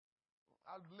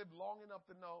 I've lived long enough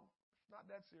to know it's not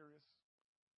that serious.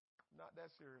 Not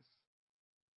that serious.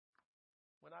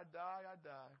 When I die,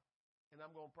 and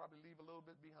I'm going to probably leave a little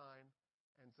bit behind,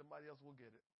 and somebody else will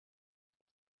get it.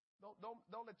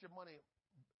 Don't let your money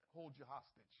hold you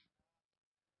hostage.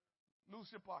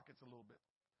 Loose your pockets a little bit.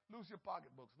 Loose your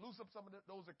pocketbooks. Loose up some of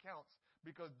those accounts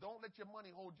because don't let your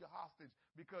money hold you hostage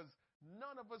because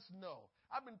none of us know.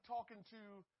 I've been talking to,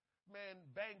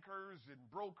 bankers and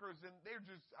brokers and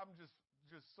I'm just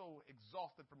so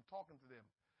exhausted from talking to them.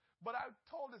 But I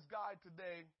told this guy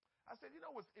today, I said, you know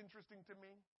what's interesting to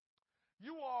me?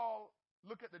 You all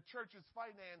look at the church's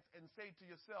finance and say to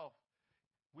yourself,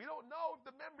 We don't know if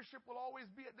the membership will always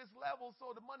be at this level,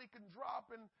 so the money can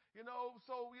drop. And,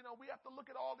 we have to look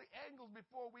at all the angles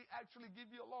before we actually give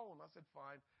you a loan. I said,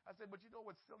 fine. I said, but you know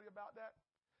what's silly about that?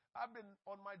 I've been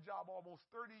on my job almost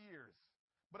 30 years,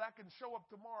 but I can show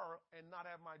up tomorrow and not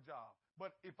have my job.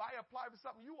 But if I apply for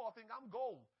something, you all think I'm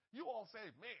gold. You all say,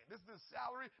 man, this is his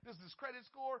salary, this is his credit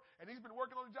score, and he's been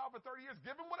working on the job for 30 years.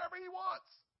 Give him whatever he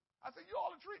wants. I said, you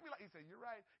all treat me like, he said, you're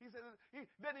right. He said,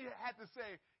 then he had to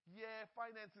say, yeah,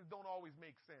 finances don't always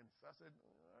make sense. I said,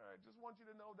 all right, just want you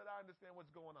to know that I understand what's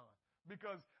going on.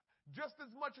 Because just as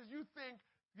much as you think,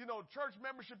 church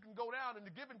membership can go down and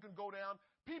the giving can go down,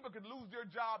 people can lose their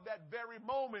job that very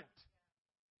moment.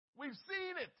 We've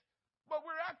seen it. But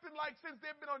we're acting like since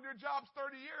they've been on their jobs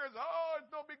 30 years,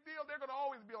 it's no big deal. They're going to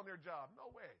always be on their job. No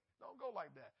way. Don't go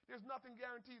like that. There's nothing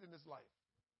guaranteed in this life.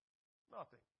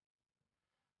 Nothing.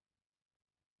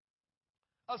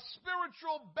 A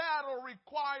spiritual battle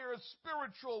requires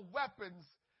spiritual weapons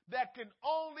that can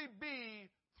only be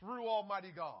through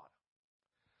Almighty God.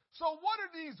 So what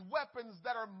are these weapons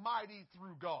that are mighty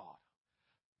through God?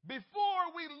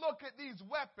 Before we look at these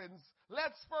weapons,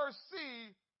 let's first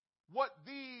see what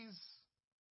these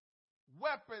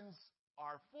weapons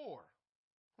are for.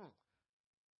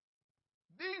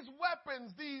 These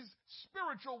weapons, these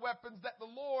spiritual weapons that the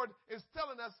Lord is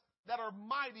telling us that are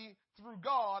mighty through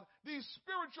God, these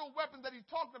spiritual weapons that he's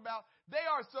talking about, they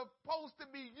are supposed to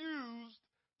be used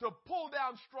to pull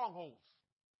down strongholds.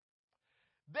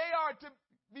 They are to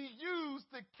be used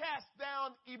to cast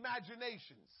down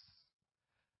imaginations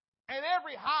and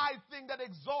every high thing that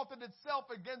exalted itself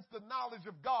against the knowledge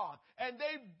of God. And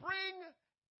they bring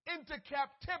into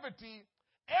captivity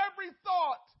every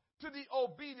thought to the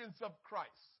obedience of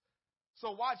Christ.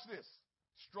 So watch this.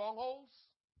 Strongholds,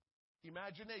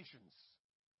 imaginations,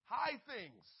 high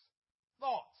things,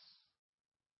 thoughts.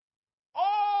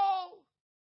 All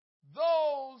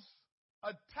those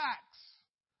attacks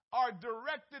are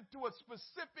directed to a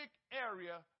specific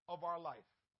area of our life.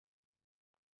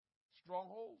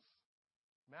 Strongholds,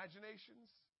 imaginations,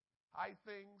 high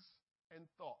things, and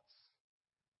thoughts.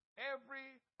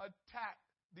 Every attack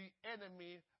the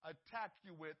enemy attack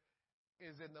you with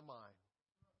is in the mind.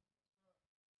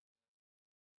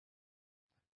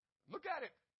 Look at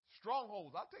it.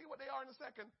 Strongholds. I'll tell you what they are in a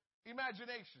second.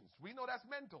 Imaginations. We know that's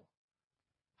mental.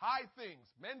 High things,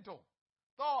 mental.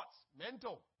 Thoughts,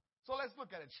 mental. So let's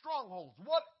look at it. Strongholds.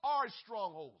 What are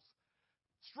strongholds?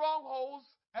 Strongholds,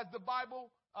 as the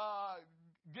Bible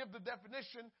give the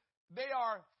definition, they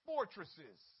are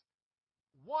fortresses.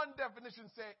 One definition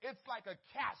says it's like a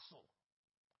castle.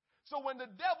 So when the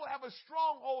devil have a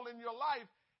stronghold in your life,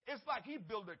 it's like he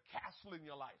built a castle in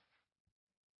your life.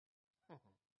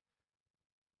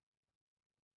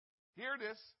 Hear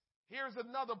this. Here's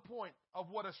another point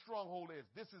of what a stronghold is.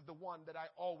 This is the one that I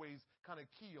always kind of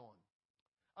key on.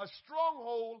 A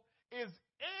stronghold is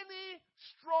any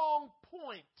strong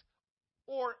point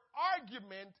or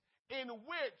argument in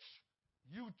which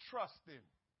you trust in.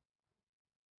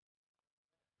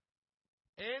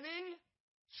 Any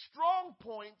strong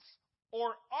points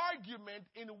or argument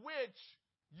in which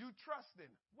you trust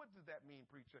in. What does that mean,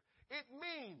 preacher? It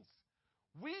means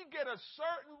we get a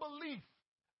certain belief,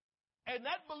 and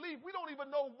that belief, we don't even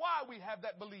know why we have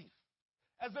that belief.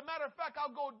 As a matter of fact,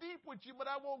 I'll go deep with you, but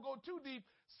I won't go too deep.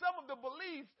 Some of the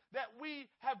beliefs that we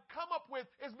have come up with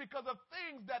is because of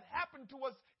things that happened to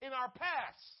us in our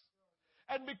past.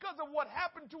 And because of what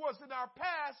happened to us in our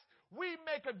past, we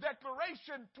make a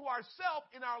declaration to ourselves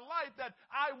in our life that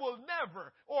I will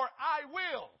never or I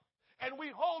will. And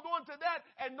we hold on to that,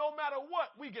 and no matter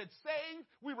what, we get saved,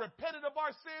 we repented of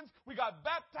our sins, we got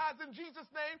baptized in Jesus'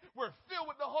 name, we're filled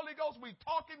with the Holy Ghost, we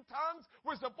talk in tongues,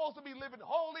 we're supposed to be living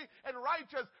holy and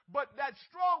righteous, but that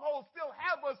stronghold still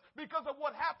have us because of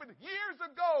what happened years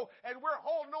ago, and we're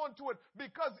holding on to it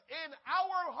because in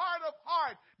our heart of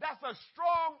heart, that's a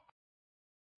strong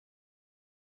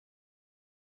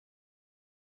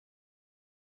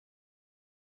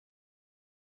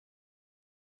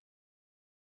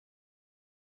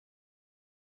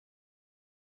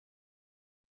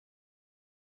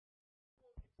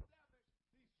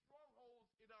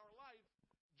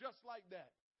just like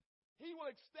that. He will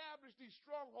establish these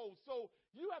strongholds. So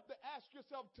you have to ask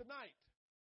yourself tonight,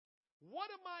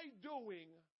 what am I doing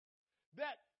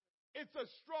that it's a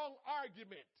strong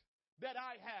argument that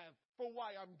I have for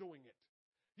why I'm doing it?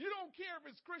 You don't care if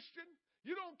it's Christian.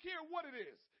 You don't care what it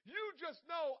is. You just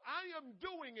know I am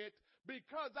doing it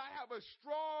because I have a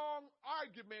strong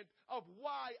argument of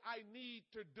why I need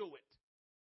to do it.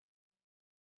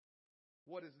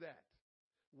 What is that?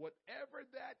 Whatever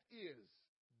that is,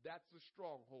 that's a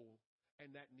stronghold,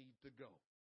 and that needs to go.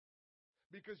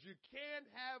 Because you can't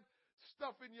have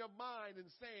stuff in your mind and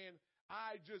saying,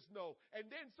 I just know. And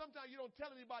then sometimes you don't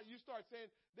tell anybody. You start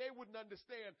saying they wouldn't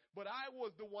understand, but I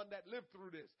was the one that lived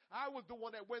through this. I was the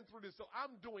one that went through this, so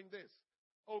I'm doing this.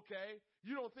 Okay?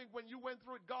 You don't think when you went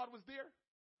through it, God was there?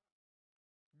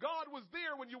 God was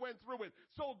there when you went through it.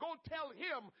 So go tell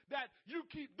him that you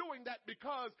keep doing that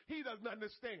because he doesn't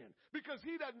understand. Because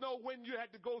he doesn't know when you had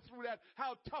to go through that,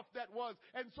 how tough that was.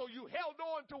 And so you held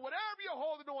on to whatever you're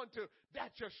holding on to.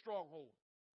 That's your stronghold.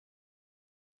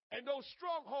 And those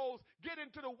strongholds get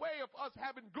into the way of us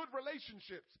having good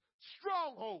relationships.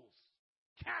 Strongholds,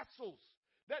 castles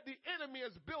that the enemy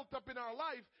has built up in our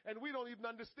life, and we don't even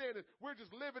understand it. We're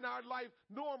just living our life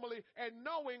normally and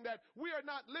knowing that we are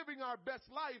not living our best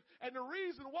life. And the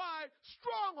reason why,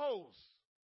 strongholds.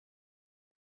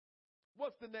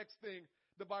 What's the next thing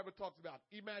the Bible talks about?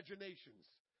 Imaginations.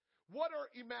 What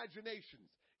are imaginations?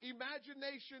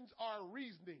 Imaginations are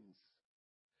reasonings.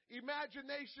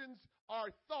 Imaginations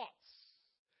are thoughts.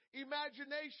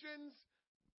 Imaginations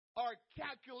are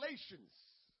calculations.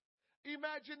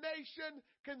 Imagination,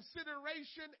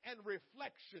 consideration, and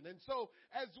reflection. And so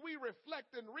as we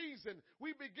reflect and reason,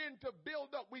 we begin to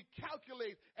build up, we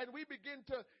calculate, and we begin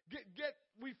to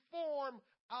we form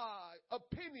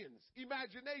opinions,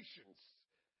 imaginations.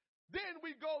 Then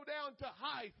we go down to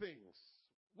high things.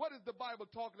 What is the Bible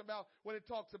talking about when it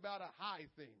talks about a high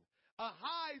thing? A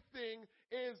high thing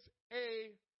is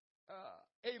a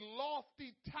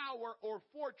lofty tower or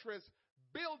fortress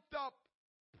built up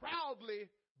proudly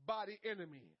by the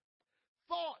enemy.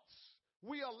 Thoughts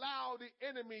we allow the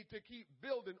enemy to keep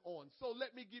building on. So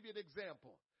let me give you an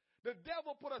example. The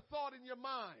devil put a thought in your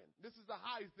mind. This is a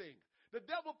high thing. The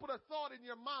devil put a thought in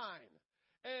your mind,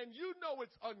 and you know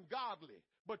it's ungodly,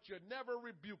 but you never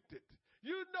rebuked it.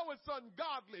 You know it's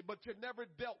ungodly, but you never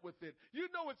dealt with it. You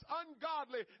know it's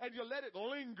ungodly, and you let it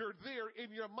linger there in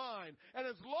your mind. And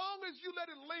as long as you let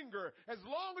it linger, as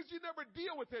long as you never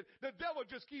deal with it, the devil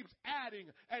just keeps adding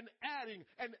and adding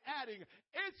and adding.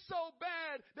 It's so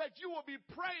bad that you will be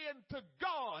praying to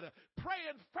God,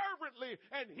 praying fervently,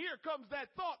 and here comes that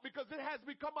thought because it has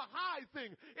become a high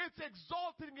thing. It's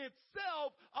exalting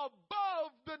itself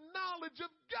above the knowledge of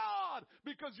God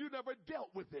because you never dealt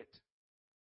with it.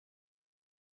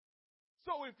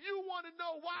 So if you want to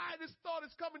know why this thought is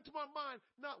coming to my mind,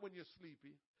 not when you're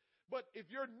sleepy, but if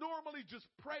you're normally just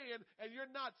praying and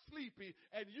you're not sleepy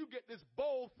and you get this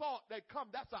bold thought that comes,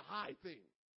 that's a high thing.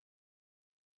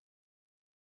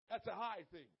 That's a high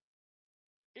thing.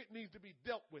 It needs to be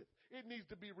dealt with. It needs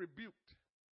to be rebuked.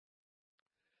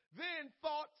 Then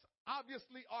thoughts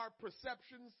obviously are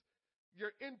perceptions,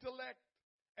 your intellect,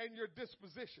 and your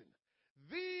disposition.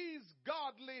 These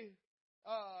godly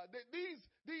these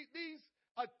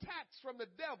attacks from the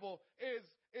devil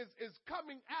is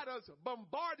coming at us,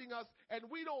 bombarding us, and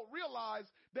we don't realize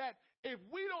that if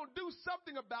we don't do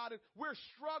something about it, we're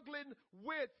struggling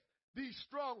with these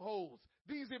strongholds,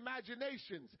 these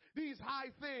imaginations, these high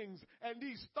things, and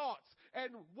these thoughts.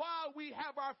 And while we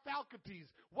have our faculties,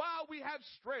 while we have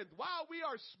strength, while we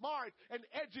are smart and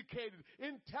educated,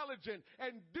 intelligent,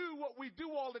 and do what we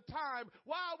do all the time,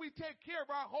 while we take care of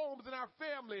our homes and our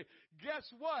family, guess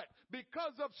what?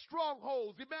 Because of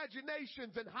strongholds,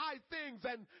 imaginations, and high things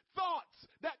and thoughts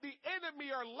that the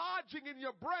enemy are lodging in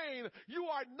your brain, you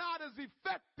are not as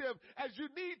effective as you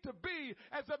need to be.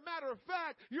 As a matter of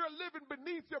fact, you're living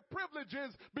beneath your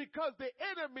privileges because the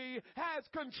enemy has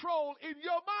control in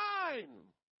your mind.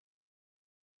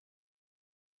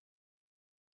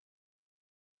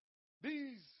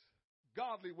 These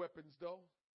godly weapons, though,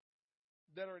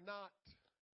 that are not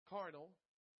carnal,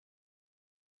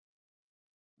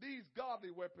 these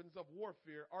godly weapons of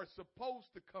warfare are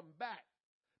supposed to combat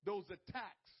those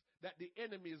attacks that the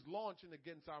enemy is launching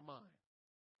against our mind.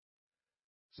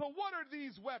 So what are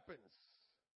these weapons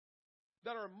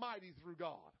that are mighty through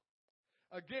God?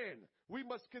 Again, we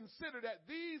must consider that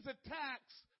these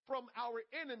attacks from our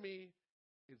enemy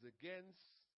is against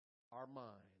our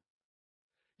mind.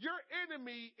 Your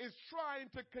enemy is trying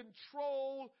to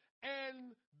control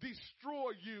and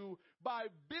destroy you by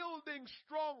building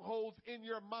strongholds in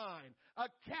your mind, a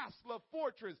castle, a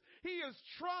fortress. He is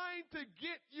trying to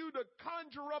get you to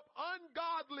conjure up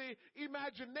ungodly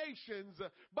imaginations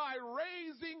by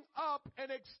raising up and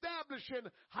establishing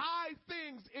high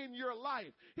things in your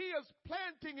life. He is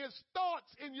planting his thoughts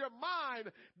in your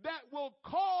mind that will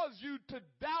cause you to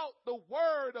doubt the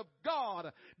word of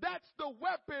God. That's the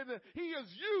weapon he is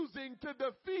using to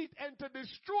defeat and to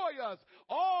destroy us.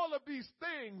 All of these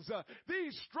things,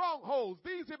 these strongholds,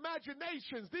 these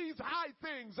imaginations, these high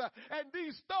things, and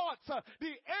these thoughts,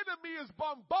 the enemy is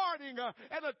bombarding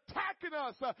and attacking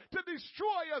us to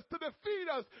destroy us, to defeat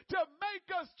us, to make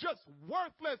us just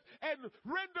worthless and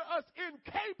render us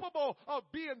incapable of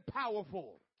being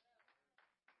powerful.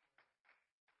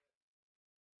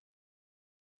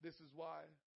 This is why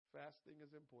fasting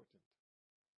is important.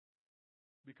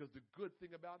 Because the good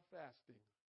thing about fasting,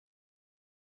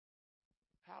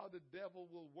 how the devil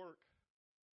will work,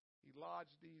 he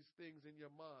lodges these things in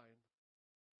your mind,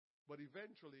 but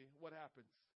eventually what happens?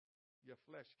 Your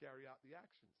flesh carry out the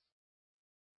actions.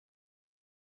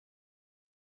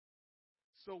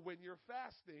 So when you're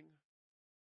fasting,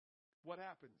 what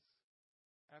happens?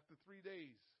 After 3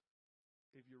 days,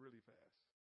 if you're really fast,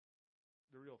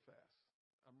 the real fast.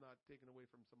 I'm not taking away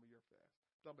from some of your fast.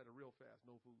 I'm talking about a real fast,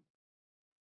 no food,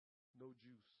 no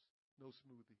juice, no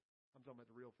smoothie. I'm talking about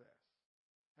the real fast.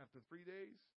 After 3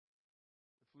 days,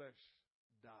 the flesh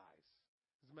dies.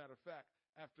 As a matter of fact,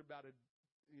 after about a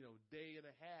day and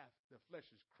a half, the flesh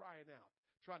is crying out,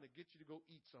 trying to get you to go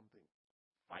eat something,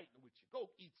 fighting with you. Go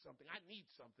eat something. I need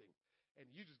something. And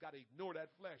you just got to ignore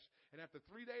that flesh. And after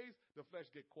 3 days, the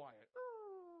flesh get quiet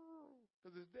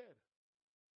because it's dead.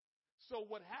 So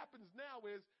what happens now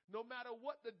is no matter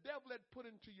what the devil had put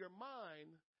into your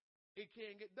mind, it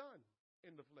can't get done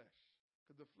in the flesh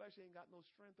because the flesh ain't got no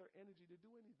strength or energy to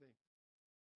do anything.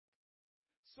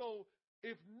 So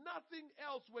if nothing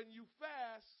else, when you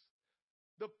fast,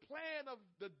 the plan of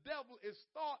the devil is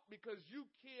thought because you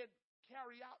can't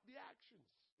carry out the actions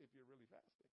if you're really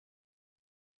fasting.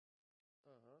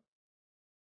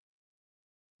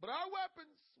 But our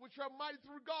weapons, which are mighty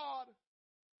through God,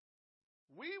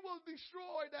 we will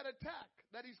destroy that attack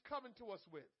that he's coming to us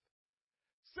with.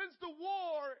 Since the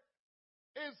war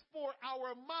is for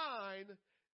our mind,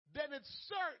 then it's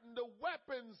certain the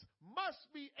weapons must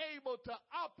be able to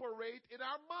operate in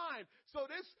our mind. So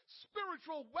this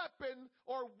spiritual weapon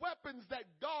or weapons that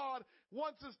God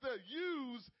wants us to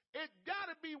use, it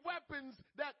got to be weapons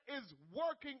that is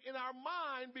working in our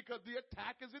mind because the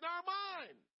attack is in our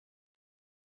mind.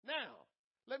 Now,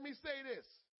 let me say this.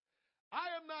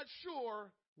 I am not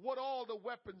sure what all the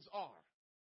weapons are.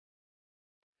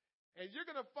 And you're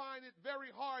going to find it very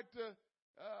hard to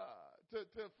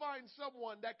find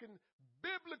someone that can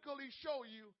biblically show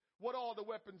you what all the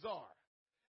weapons are.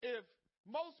 If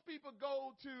most people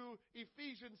go to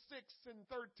Ephesians 6 and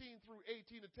 13 through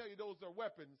 18 to tell you those are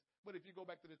weapons, but if you go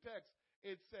back to the text,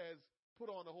 it says, put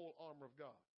on the whole armor of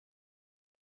God.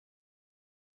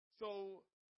 So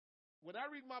when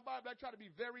I read my Bible, I try to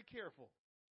be very careful.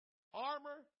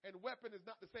 Armor and weapon is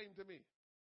not the same to me.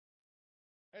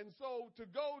 And so to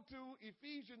go to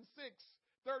Ephesians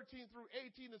 6:13 through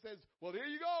 18, it says, well, there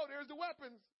you go. There's the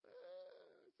weapons.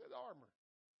 It says armor.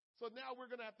 So now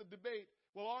we're going to have to debate,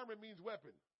 well, armor means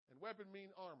weapon, and weapon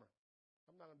means armor.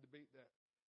 I'm not going to debate that.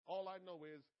 All I know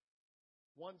is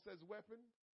one says weapon,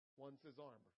 one says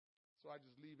armor. So I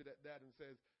just leave it at that and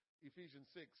says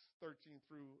Ephesians 6:13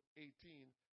 through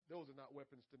 18, those are not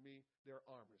weapons to me. They're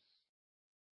armors.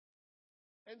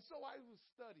 And so I was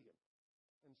studying.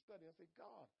 I said,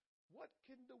 God, what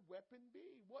can the weapon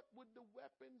be? What would the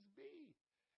weapons be?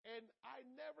 And I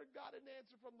never got an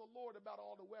answer from the Lord about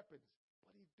all the weapons,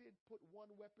 but he did put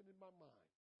one weapon in my mind.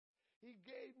 He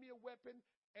gave me a weapon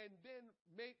and then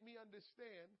made me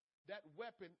understand that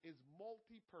weapon is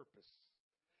multi-purpose.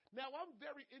 Now, I'm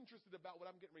very interested about what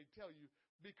I'm getting ready to tell you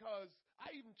because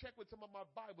I even checked with some of my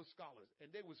Bible scholars,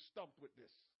 and they were stumped with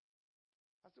this.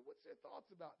 I said, what's their thoughts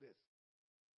about this?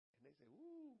 And they say,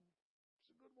 ooh,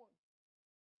 it's a good one.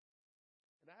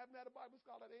 And I haven't had a Bible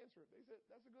scholar to answer it. They said,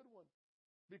 that's a good one.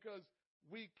 Because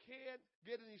we can't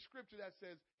get any scripture that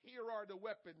says, here are the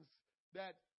weapons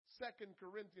that 2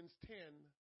 Corinthians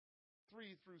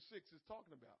 10:3 through 6 is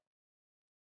talking about.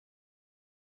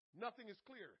 Nothing is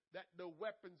clear that the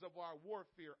weapons of our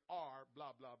warfare are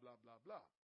blah, blah, blah, blah, blah.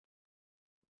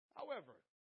 However,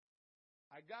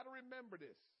 I got to remember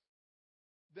this,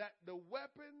 that the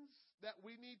weapons that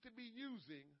we need to be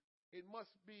using, it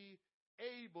must be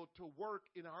able to work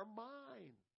in our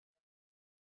mind.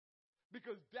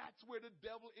 Because that's where the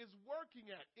devil is working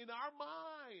at, in our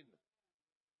mind.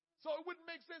 So it wouldn't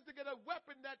make sense to get a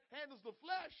weapon that handles the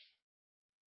flesh.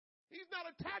 He's not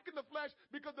attacking the flesh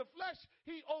because the flesh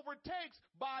he overtakes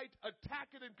by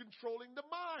attacking and controlling the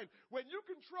mind. When you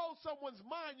control someone's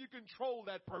mind, you control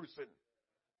that person.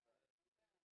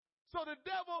 So the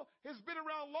devil has been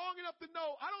around long enough to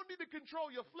know, I don't need to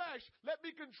control your flesh. Let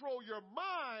me control your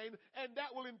mind, and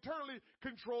that will internally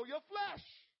control your flesh.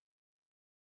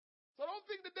 So don't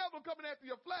think the devil coming after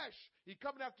your flesh. He's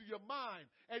coming after your mind.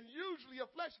 And usually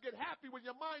your flesh get happy when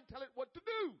your mind tell it what to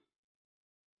do.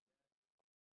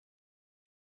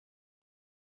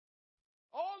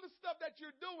 All the stuff that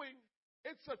you're doing,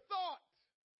 it's a thought.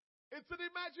 It's an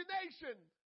imagination.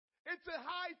 It's a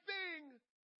high thing.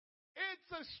 It's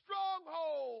a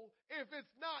stronghold if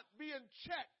it's not being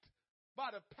checked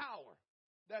by the power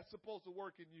that's supposed to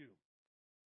work in you.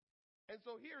 And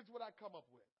so here's what I came up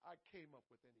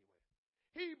with anyway.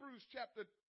 Hebrews chapter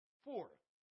 4,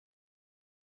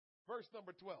 verse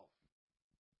number 12.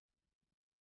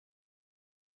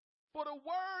 For the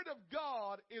word of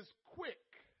God is quick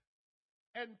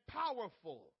and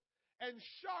powerful and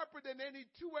sharper than any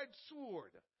two-edged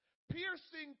sword,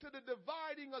 piercing to the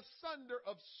dividing asunder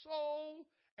of soul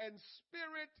and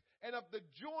spirit and of the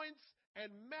joints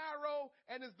and marrow,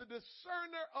 and is the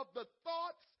discerner of the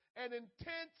thoughts and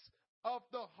intents of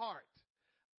the heart.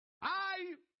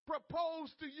 I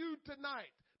propose to you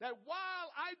tonight that while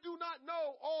I do not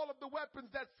know all of the weapons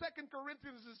that 2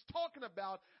 Corinthians is talking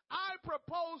about, I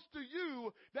propose to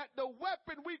you that the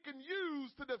weapon we can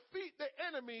use to defeat the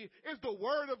enemy is the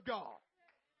Word of God.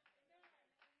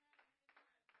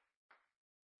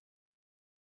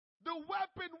 The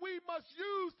weapon we must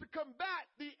use to combat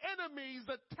the enemy's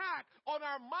attack on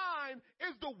our mind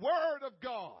is the Word of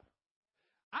God.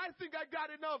 I think I got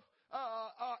enough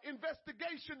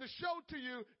investigation to show to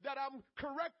you that I'm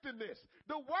correct in this.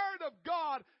 The Word of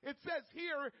God, it says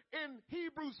here in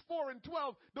Hebrews 4 and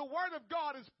 12, the Word of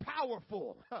God is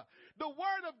powerful. The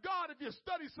Word of God, if you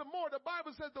study some more, the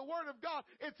Bible says the Word of God,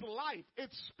 it's life,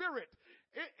 it's spirit.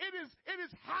 It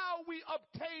is how we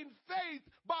obtain faith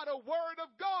by the Word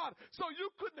of God. So you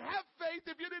couldn't have faith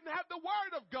if you didn't have the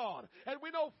Word of God. And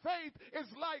we know faith is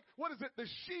like,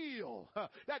 the shield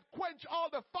that quench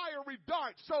all the fiery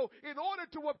darts. So in order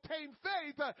to obtain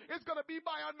faith, it's going to be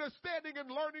by understanding and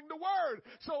learning the Word.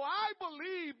 So I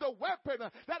believe the weapon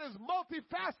that is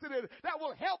multifaceted, that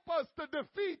will help us to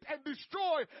defeat and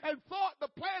destroy and thwart the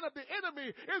plan of the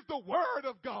enemy is the Word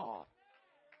of God.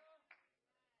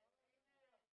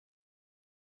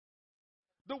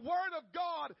 The Word of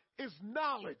God is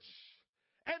knowledge,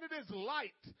 and it is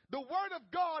light. The Word of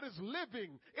God is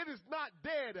living. It is not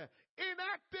dead.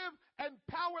 Inactive and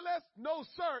powerless? No,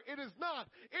 sir, it is not.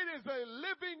 It is a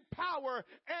living power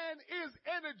and is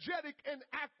energetic and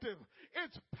active.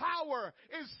 Its power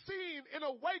is seen in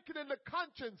awakening the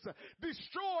conscience,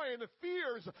 destroying the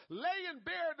fears, laying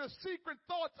bare the secret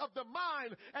thoughts of the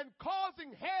mind, and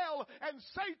causing hell and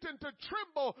Satan to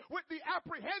tremble with the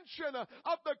apprehension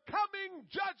of the coming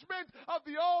judgment of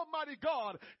the Almighty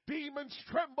God. Demons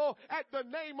tremble at the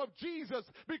name of Jesus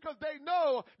because they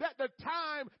know that their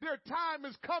time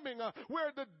is coming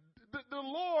where the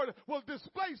Lord will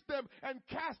displace them and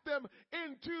cast them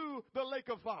into the lake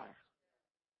of fire.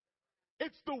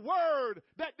 It's the Word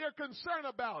that they're concerned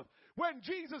about. When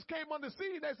Jesus came on the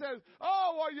scene, they said,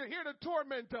 "Oh, are you here to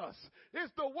torment us?"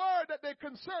 It's the Word that they're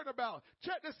concerned about.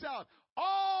 Check this out.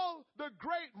 All the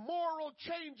great moral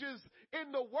changes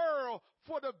in the world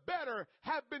for the better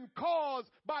have been caused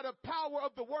by the power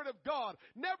of the Word of God.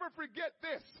 Never forget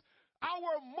this.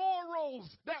 Our morals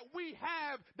that we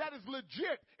have that is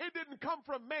legit, it didn't come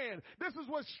from man. This is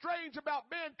what's strange about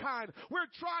mankind. We're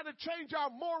trying to change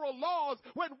our moral laws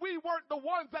when we weren't the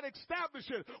ones that established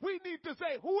it. We need to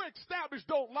say, who established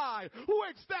don't lie? Who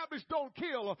established don't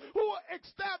kill? Who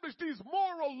established these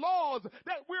moral laws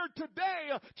that we're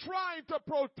today trying to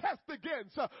protest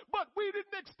against? But we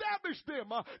didn't establish them.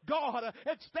 God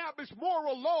established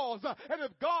moral laws. And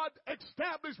if God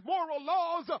established moral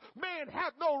laws, man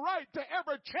had no right to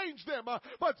ever change them.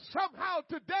 But somehow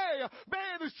today,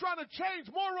 man is trying to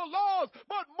change moral laws,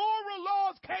 but moral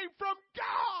laws came from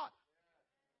God.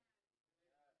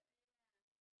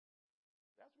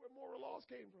 That's where moral laws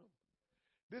came from.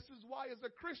 This is why as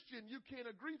a Christian, you can't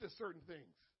agree to certain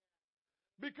things.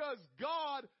 Because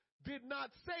God did not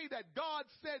say that. God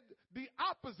said the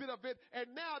opposite of it,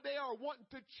 and now they are wanting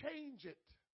to change it.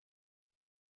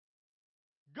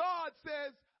 God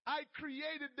says, I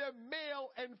created them male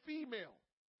and female.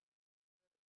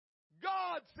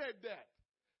 God said that.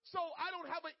 So I don't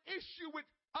have an issue with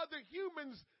other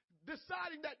humans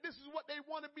deciding that this is what they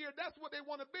want to be or that's what they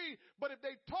want to be. But if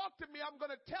they talk to me, I'm going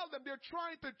to tell them they're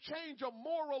trying to change a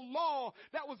moral law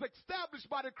that was established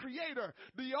by the Creator,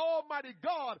 the Almighty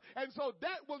God. And so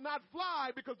that will not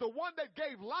fly because the one that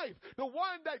gave life, the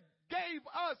one that gave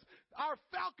us our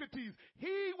faculties,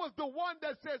 he was the one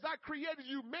that says, I created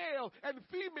you male and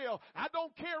female. I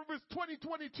don't care if it's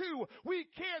 2022. We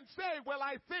can't say, well,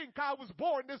 I think I was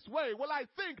born this way. Well, I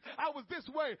think I was this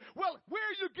way. Well,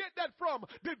 where you get that from?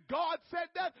 Did God said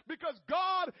that? Because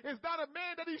God is not a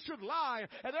man that he should lie.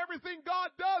 And everything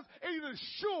God does, he is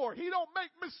sure. He don't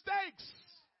make mistakes.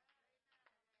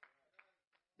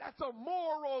 That's a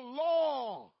moral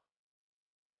law.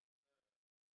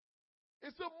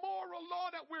 It's a moral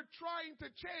law that we're trying to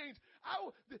change.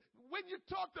 When you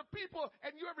talk to people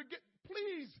and you ever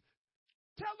please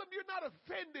tell them you're not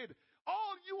offended.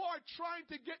 All you are trying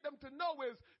to get them to know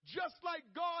is just like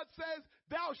God says,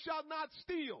 thou shalt not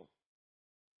steal.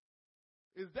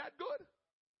 Is that good?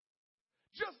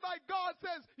 Just like God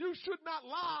says, you should not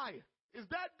lie. Is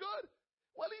that good?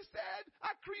 Well, he said,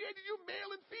 I created you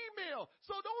male and female.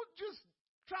 So don't just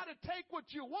try to take what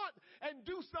you want and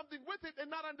do something with it and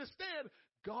not understand.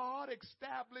 God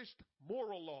established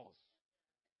moral laws.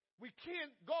 We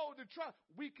can't go to try.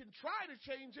 We can try to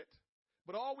change it,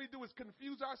 but all we do is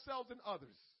confuse ourselves and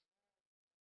others.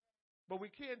 But we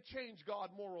can't change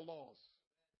God's moral laws.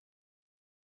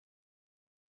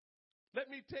 Let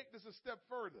me take this a step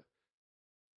further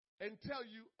and tell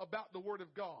you about the Word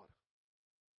of God.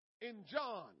 In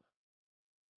John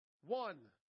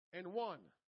 1:1,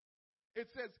 it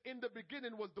says, in the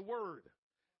beginning was the Word,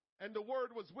 and the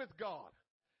Word was with God,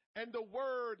 and the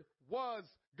Word was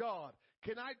God.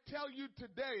 Can I tell you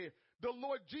today, the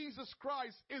Lord Jesus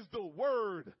Christ is the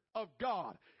Word of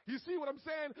God. You see what I'm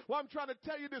saying? Well, I'm trying to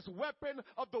tell you this weapon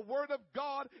of the Word of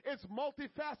God, it's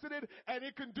multifaceted and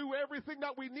it can do everything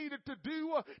that we need it to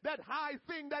do. That high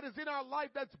thing that is in our life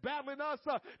that's battling us,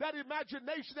 that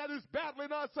imagination that is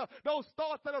battling us, those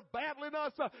thoughts that are battling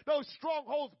us, those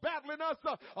strongholds battling us,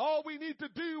 all we need to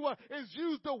do is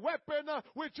use the weapon,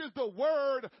 which is the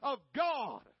Word of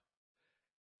God.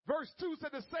 Verse 2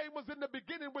 said the same was in the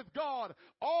beginning with God.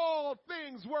 All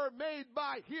things were made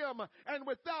by him, and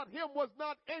without him was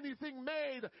not anything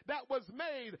made that was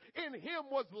made. In him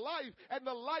was life, and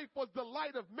the life was the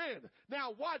light of men.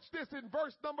 Now watch this in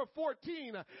verse number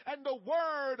 14. And the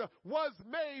Word was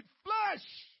made flesh.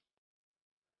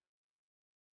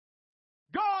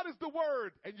 God is the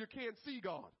Word, and you can't see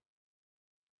God.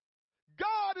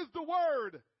 God is the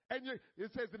Word. And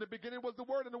it says in the beginning was the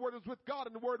Word, and the Word was with God,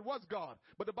 and the Word was God.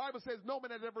 But the Bible says no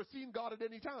man had ever seen God at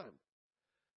any time.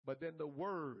 But then the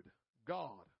Word,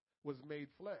 God, was made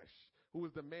flesh, who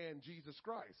is the man Jesus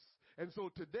Christ. And so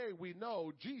today we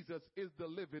know Jesus is the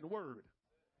living Word.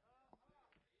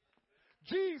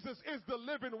 Jesus is the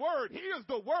living Word. He is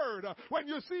the Word. When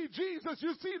you see Jesus,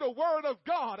 you see the Word of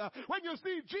God. When you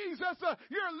see Jesus,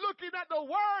 you're looking at the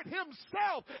Word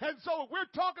himself. And so we're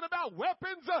talking about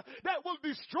weapons that will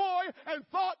destroy and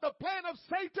thwart the plan of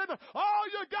Satan. All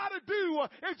you got to do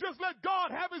is just let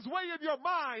God have his way in your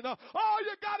mind. All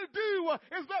you got to do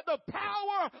is let the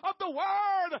power of the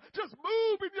Word just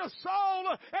move in your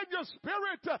soul and your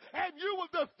spirit, and you will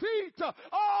defeat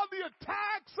all the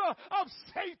attacks of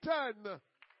Satan.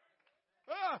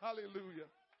 Oh, hallelujah.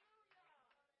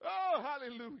 Oh,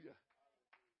 hallelujah.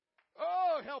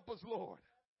 Oh, help us, Lord.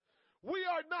 We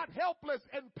are not helpless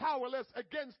and powerless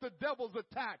against the devil's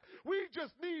attack. We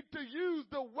just need to use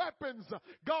the weapons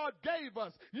God gave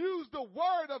us. Use the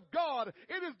Word of God.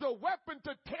 It is the weapon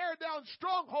to tear down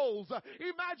strongholds,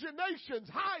 imaginations,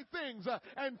 high things,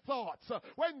 and thoughts.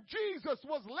 When Jesus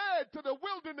was led to the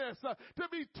wilderness to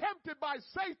be tempted by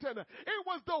Satan, it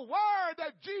was the Word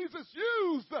that Jesus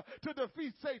used to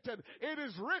defeat Satan. It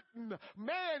is written,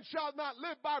 man shall not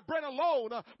live by bread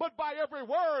alone, but by every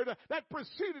word that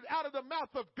proceeded out of the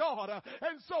mouth of God.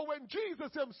 And so when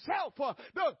Jesus himself,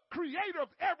 the creator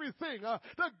of everything,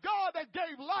 the God that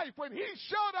gave life, when he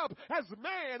showed up as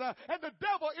man and the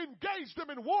devil engaged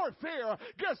him in warfare,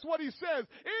 guess what he says?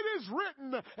 It is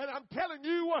written. And I'm telling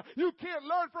you, you can't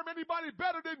learn from anybody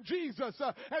better than Jesus.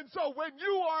 And so when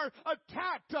you are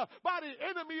attacked by the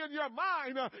enemy in your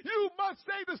mind, you must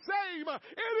say the same.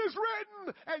 It is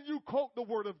written. And you quote the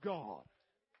Word of God.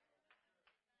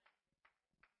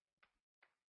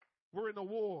 We're in a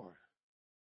war.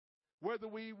 Whether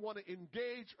we want to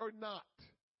engage or not,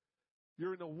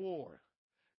 you're in a war.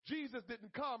 Jesus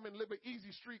didn't come and live an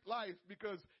easy street life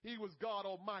because he was God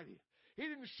Almighty. He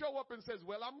didn't show up and says,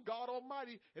 well, I'm God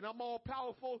Almighty and I'm all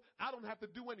powerful. I don't have to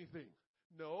do anything.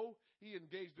 No, he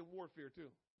engaged in warfare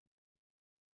too.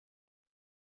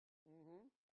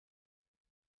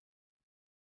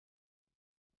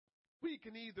 We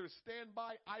can either stand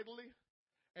by idly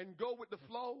and go with the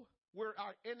flow, where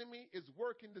our enemy is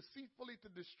working deceitfully to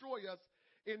destroy us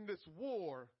in this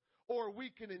war, or we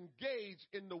can engage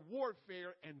in the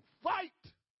warfare and fight.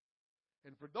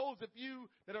 And for those of you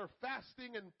that are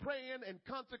fasting and praying and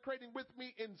consecrating with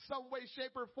me in some way,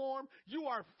 shape, or form, you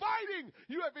are fighting.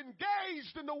 You have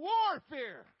engaged in the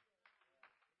warfare.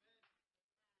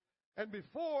 And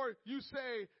before you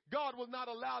say, God will not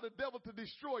allow the devil to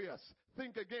destroy us,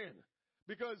 think again.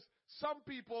 Because some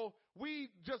people, we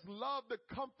just love the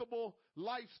comfortable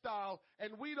lifestyle,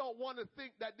 and we don't want to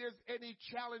think that there's any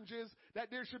challenges, that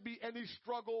there should be any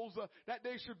struggles, that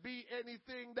there should be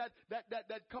anything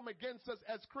that come against us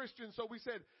as Christians. So we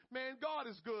said, man, God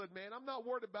is good, man. I'm not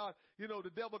worried about,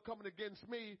 the devil coming against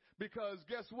me, because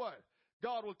guess what?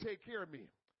 God will take care of me.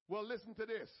 Well, listen to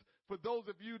this. For those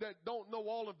of you that don't know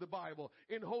all of the Bible,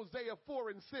 in Hosea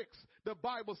 4:6, the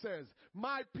Bible says,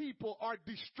 my people are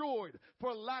destroyed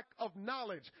for lack of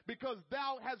knowledge. Because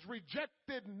thou hast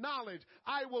rejected knowledge,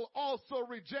 I will also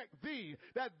reject thee,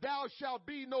 that thou shalt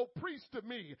be no priest to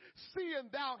me. Seeing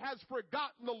thou hast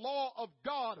forgotten the law of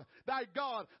God, thy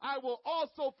God, I will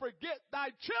also forget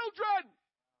thy children.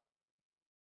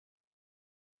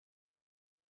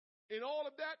 In all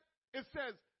of that, it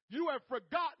says, you have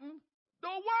forgotten the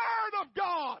word of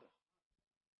God.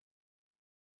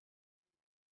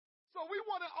 So we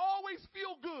want to always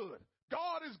feel good.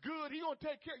 God is good. He's going to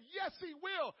take care. Yes, he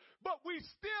will. But we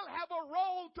still have a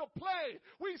role to play.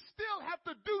 We still have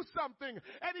to do something.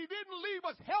 And he didn't leave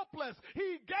us helpless.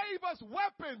 He gave us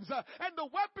weapons. And the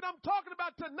weapon I'm talking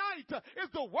about tonight is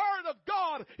the word of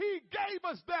God. He gave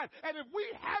us that. And if we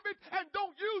have it and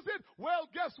don't use it, well,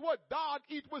 guess what? Dog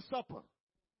eat with supper.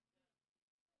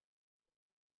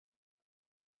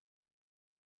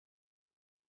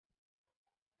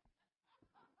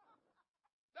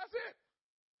 That's it.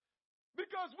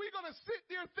 Because we're going to sit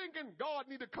there thinking, God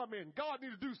need to come in. God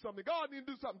need to do something. God need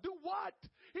to do something. Do what?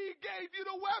 He gave you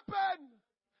the weapon.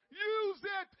 Use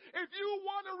it. If you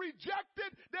want to reject it,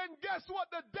 then guess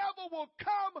what? The devil will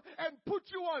come and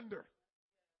put you under.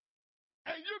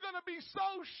 And you're going to be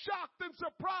so shocked and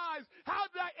surprised. How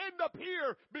did I end up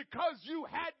here? Because you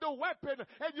had the weapon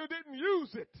and you didn't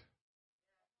use it.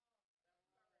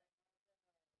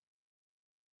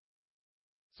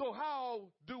 So how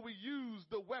do we use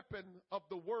the weapon of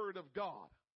the Word of God?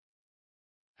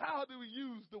 How do we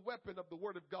use the weapon of the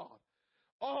Word of God?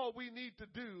 All we need to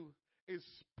do is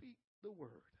speak the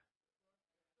Word.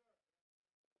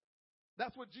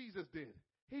 That's what Jesus did.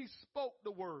 He spoke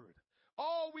the Word.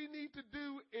 All we need to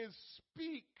do is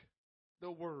speak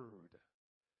the Word.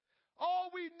 All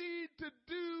we need to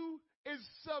do is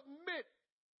submit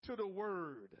to the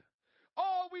Word.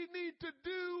 All we need to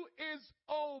do is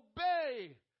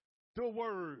obey the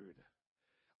Word.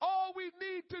 All we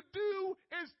need to do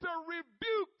is to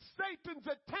rebuke Satan's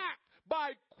attack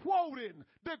by quoting,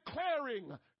 declaring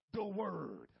the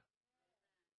Word.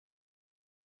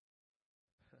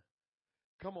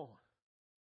 Come on.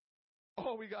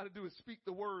 All we got to do is speak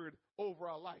the Word over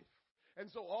our life. And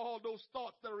so all those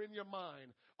thoughts that are in your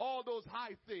mind, all those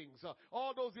high things,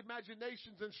 all those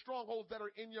imaginations and strongholds that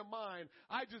are in your mind,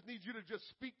 I just need you to just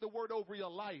speak the word over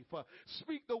your life.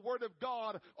 Speak the word of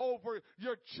God over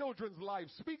your children's life.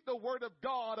 Speak the word of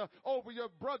God over your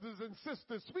brothers and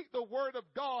sisters. Speak the word of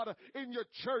God in your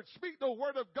church. Speak the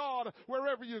word of God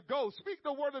wherever you go. Speak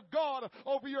the word of God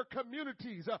over your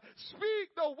communities. Speak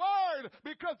the word,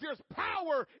 because there's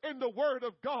power in the word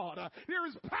of God. There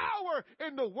is power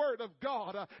in the word of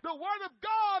God. The word of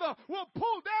God will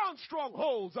pull down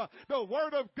strongholds. The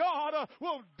word of God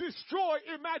will destroy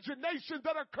imaginations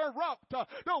that are corrupt.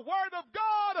 The word of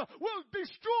God will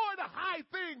destroy the high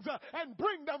things and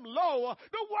bring them low.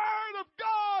 The word of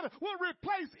God will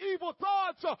replace evil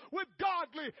thoughts with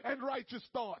godly and righteous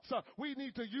thoughts. We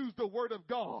need to use the word of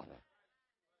God.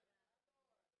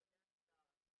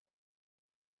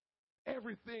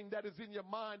 Everything that is in your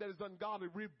mind that is ungodly,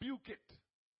 rebuke it.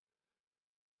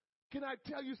 Can I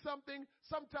tell you something?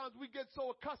 Sometimes we get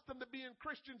so accustomed to being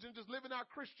Christians and just living our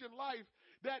Christian life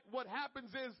that what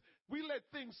happens is we let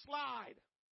things slide.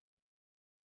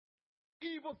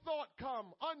 Evil thought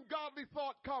come, ungodly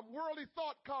thought come, worldly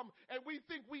thought come, and we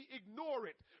think we ignore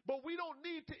it. But we don't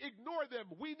need to ignore them.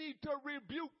 We need to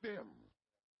rebuke them.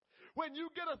 When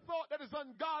you get a thought that is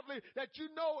ungodly, that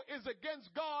you know is against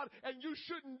God and you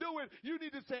shouldn't do it, you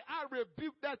need to say, I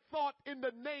rebuke that thought in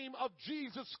the name of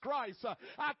Jesus Christ.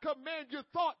 I command your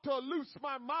thought to loose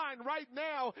my mind right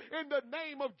now in the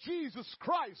name of Jesus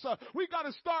Christ. We got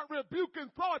to start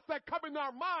rebuking thoughts that come in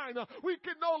our mind. We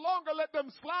can no longer let them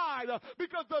slide,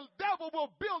 because the devil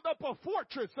will build up a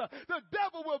fortress. The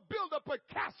devil will build up a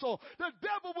castle. The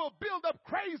devil will build up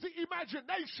crazy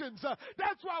imaginations.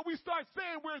 That's why we start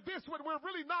saying we're this this when we're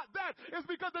really not that is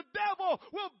because the devil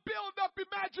will build up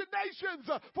imaginations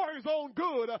for his own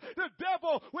good. The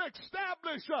devil will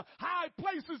establish high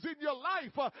places in your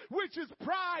life, which is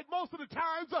pride most of the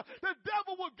times. The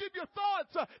devil will give you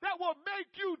thoughts that will make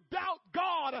you doubt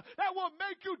God, that will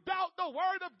make you doubt the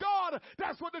word of God.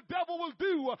 That's what the devil will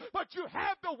do. But you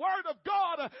have the word of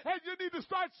God, and you need to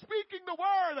start speaking the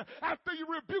word. After you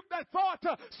rebuke that thought,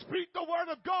 speak the word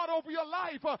of God over your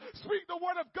life. Speak the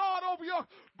word of God over your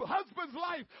husband's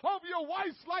life, over your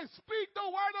wife's life. Speak the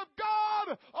word of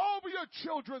God over your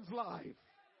children's life.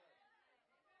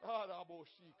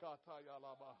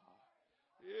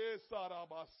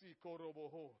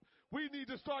 We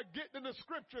need to start getting in the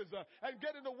scriptures and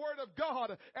get in the word of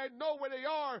God and know where they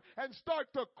are and start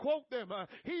to quote them.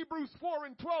 Hebrews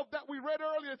 4:12 that we read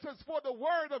earlier, it says, for the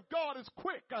word of God is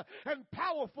quick and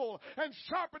powerful and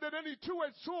sharper than any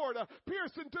two-edged sword,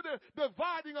 piercing to the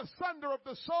dividing asunder of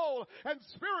the soul and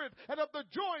spirit and of the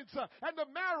joints and the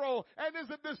marrow, and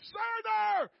is a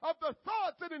discerner of the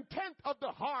thoughts and intent of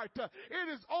the heart. It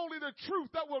is only the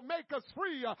truth that will make us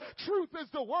free. Truth is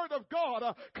the word of God.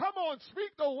 Come on,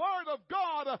 speak the word of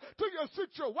God to your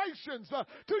situations,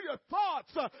 to your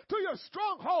thoughts, to your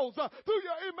strongholds, to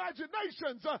your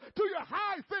imaginations, to your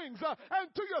high things, and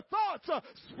to your thoughts.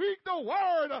 Speak the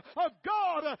word of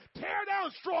God. Tear down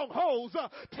strongholds,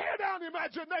 tear down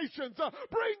imaginations,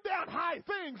 bring down high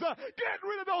things, get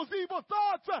rid of those evil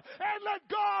thoughts, and let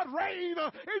God reign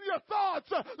in your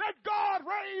thoughts. Let God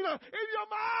reign in your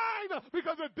mind,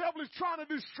 because the devil is trying to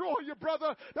destroy you,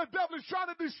 brother. The devil is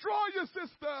trying to destroy you,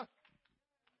 sister.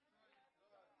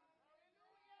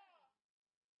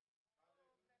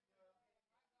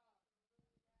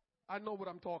 I know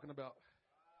what I'm talking about.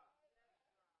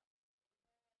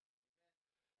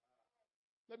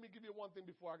 Let me give you one thing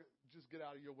before I just get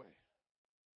out of your way.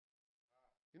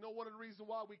 You know one of the reasons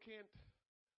why we can't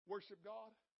worship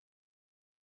God?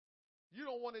 You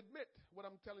don't want to admit what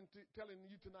I'm telling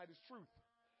you tonight is truth.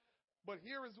 But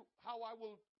here is how I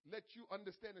will let you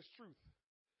understand it's truth.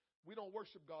 We don't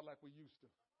worship God like we used to.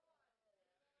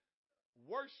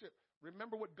 Worship,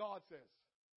 remember what God says.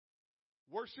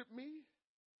 Worship me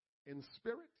in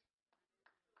spirit.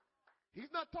 He's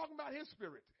not talking about his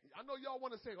spirit. I know y'all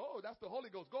want to say, oh, that's the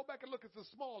Holy Ghost. Go back and look at the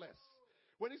small s.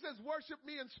 When he says worship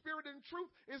me in spirit and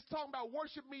truth, it's talking about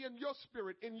worship me in your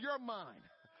spirit, in your mind.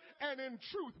 And in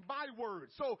truth, my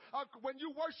word. So when you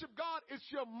worship God, it's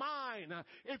your mind.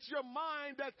 It's your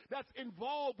mind that's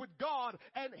involved with God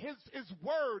and his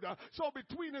word. So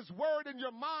between his word and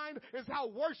your mind is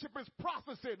how worship is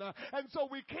processing. And so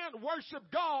we can't worship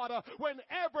God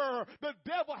whenever the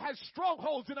devil has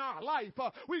strongholds in our life.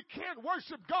 We can't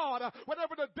worship God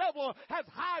whenever the devil has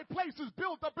high places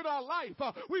built up in our life.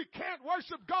 We can't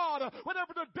worship God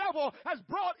whenever the devil has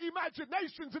brought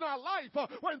imaginations in our life.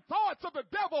 When thoughts of the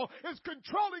devil is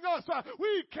controlling us,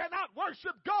 we cannot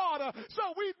worship God. So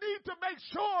we need to make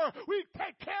sure we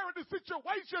take care of the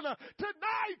situation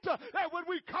tonight, that when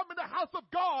we come in the house of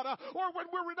God, or when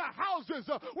we're in our houses,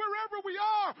 wherever we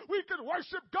are, we can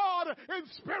worship God in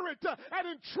spirit and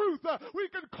in truth. We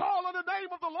can call on the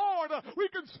name of the Lord. We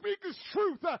can speak his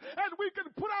truth, and we can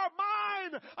put our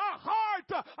mind, our heart,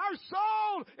 our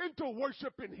soul into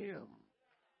worshiping him.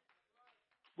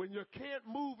 When you can't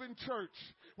move in church,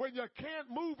 when you can't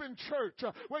move in church,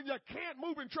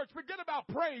 forget about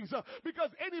praise,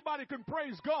 because anybody can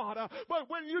praise God. But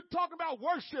when you talk about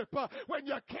worship, when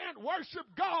you can't worship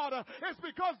God, it's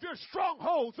because there's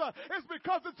strongholds. It's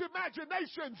because it's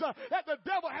imaginations that the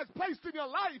devil has placed in your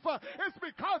life. It's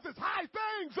because it's high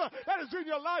things that is in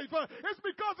your life. It's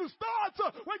because it's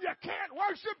thoughts when you can't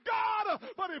worship God.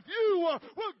 But if you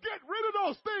will get rid of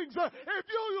those things, if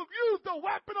you use the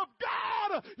weapon of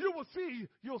God, you will see,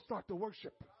 you'll start to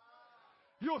worship.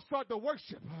 You'll start to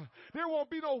worship. There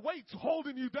won't be no weights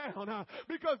holding you down,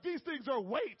 because these things are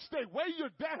weights. They weigh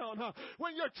you down.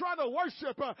 When you're trying to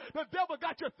worship, the devil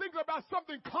got you thinking about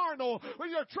something carnal. When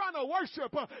you're trying to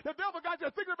worship, the devil got you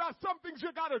thinking about some things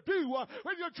you got to do.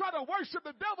 When you're trying to worship,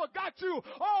 the devil got you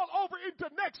all over into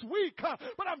next week.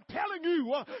 But I'm telling you,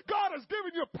 God has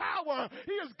given you power.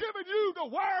 He has given you the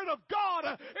word of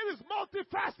God. It is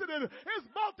multifaceted. It's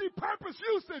multi-purpose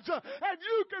usage. And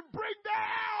you can bring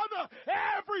down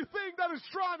everything that is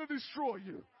trying to destroy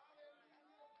you.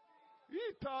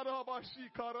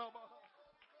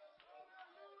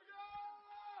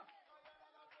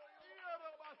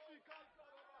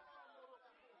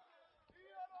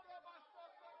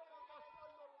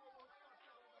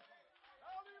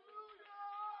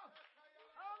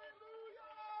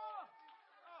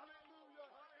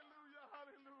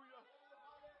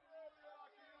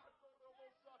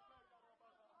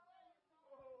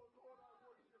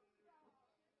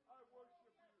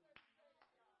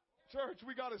 Church,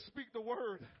 we got to speak the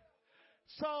word.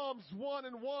 Psalms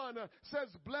 1:1 says,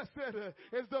 blessed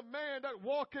is the man that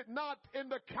walketh not in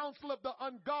the counsel of the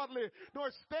ungodly,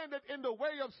 nor standeth in the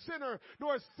way of sinner,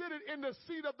 nor sitteth in the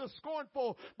seat of the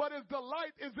scornful, but his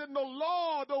delight is in the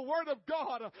law, the word of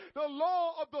God, the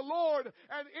law of the Lord,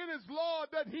 and in his law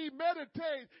that he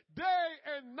meditate day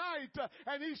and night,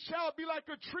 and he shall be like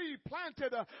a tree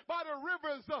planted by the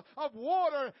rivers of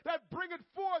water that bringeth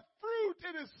forth fruit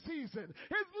in his season.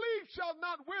 His leaf shall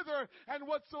not wither, and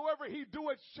whatsoever he doeth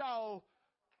shall.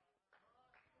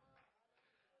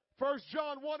 1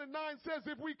 John 1:9 says,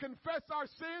 if we confess our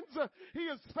sins, he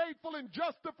is faithful and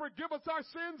just to forgive us our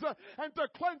sins and to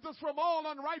cleanse us from all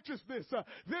unrighteousness.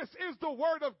 This is the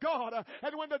word of God.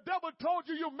 And when the devil told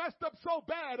you you messed up so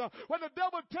bad, when the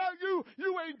devil tell you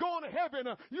you ain't going to heaven,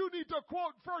 you need to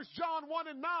quote 1 John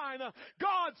 1:9.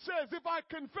 God says, if I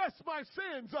confess my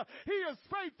sins, he is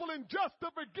faithful and just to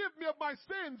forgive me of my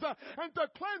sins and to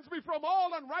cleanse me from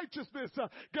all unrighteousness.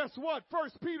 Guess what?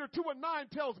 1 Peter 2:9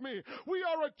 tells me we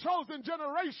are a chosen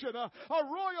generation, a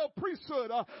royal priesthood,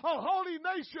 a holy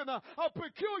nation, a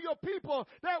peculiar people,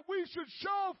 that we should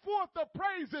show forth the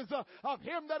praises of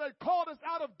him that had called us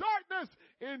out of darkness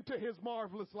into his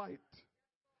marvelous light.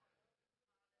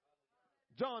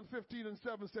 John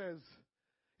 15:7 says,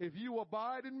 if you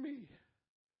abide in me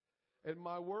and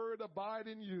my word abide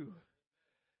in you,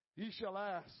 ye shall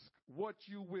ask what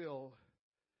you will,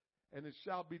 and it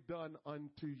shall be done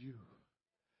unto you.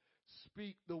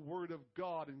 Speak the word of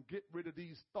God and get rid of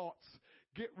these thoughts.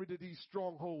 Get rid of these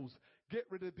strongholds. Get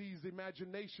rid of these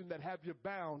imagination that have you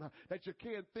bound, that you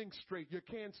can't think straight, you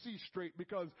can't see straight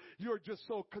because you're just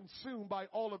so consumed by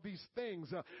all of these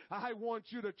things. I want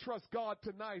you to trust God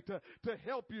tonight to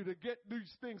help you to get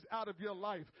these things out of your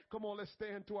life. Come on, let's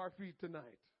stand to our feet tonight.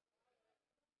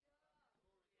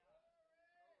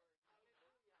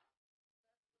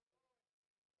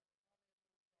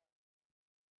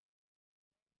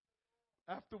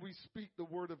 After we speak the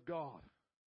word of God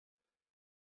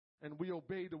and we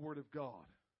obey the word of God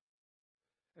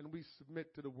and we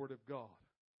submit to the word of God,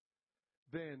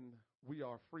 then we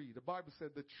are free. The Bible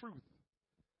said the truth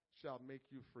shall make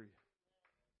you free.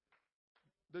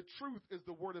 The truth is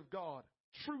the word of God.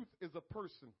 Truth is a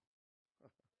person.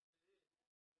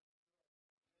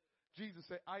 Jesus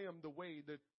said, I am the way,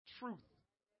 the truth.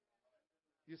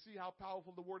 You see how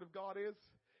powerful the word of God is?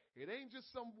 It ain't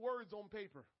just some words on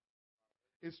paper.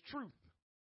 It's truth.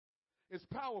 It's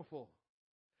powerful.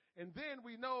 And then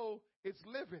we know it's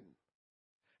living.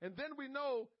 And then we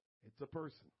know it's a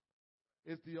person.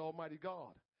 It's the Almighty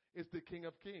God. It's the King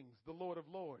of Kings, the Lord of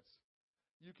Lords.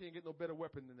 You can't get no better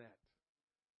weapon than that.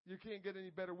 You can't get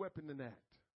any better weapon than that.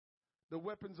 The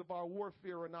weapons of our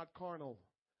warfare are not carnal,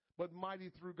 but mighty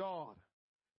through God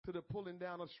to the pulling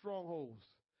down of strongholds.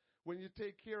 When you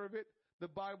take care of it, the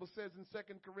Bible says in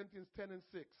 2 Corinthians 10:6,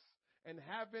 and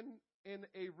having in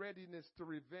a readiness to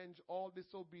revenge all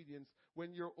disobedience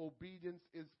when your obedience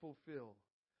is fulfilled.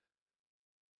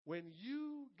 When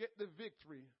you get the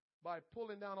victory by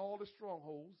pulling down all the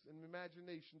strongholds and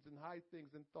imaginations and high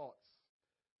things and thoughts,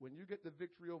 when you get the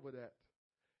victory over that,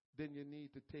 then you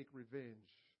need to take revenge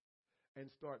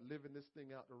and start living this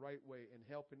thing out the right way and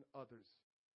helping others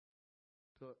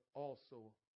to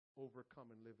also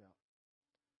overcome and live out.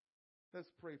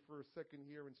 Let's pray for a second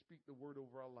here and speak the word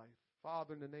over our life.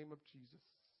 Father, in the name of Jesus,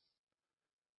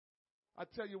 I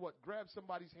tell you what, grab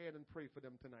somebody's hand and pray for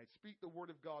them tonight. Speak the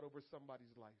word of God over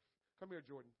somebody's life. Come here,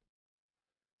 Jordan.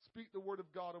 Speak the word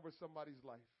of God over somebody's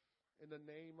life. In the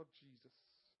name of Jesus.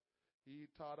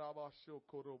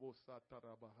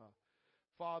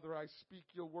 Father, I speak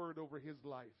your word over his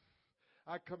life.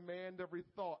 I command every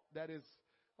thought that is,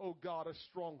 oh God, a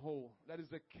stronghold, that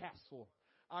is a castle.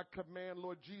 I command,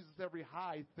 Lord Jesus, every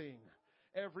high thing,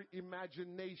 every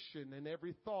imagination and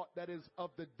every thought that is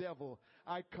of the devil,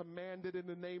 I command it in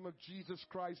the name of Jesus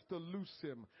Christ to loose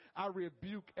him. I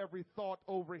rebuke every thought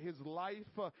over his life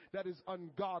that is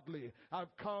ungodly.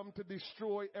 I've come to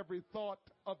destroy every thought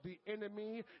of the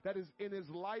enemy that is in his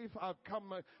life. I've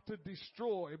come to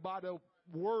destroy by the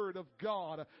word of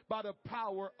God, by the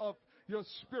power of your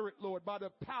spirit, Lord, by the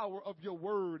power of your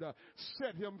word.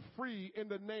 Set him free in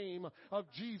the name of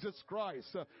Jesus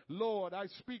Christ. Lord, I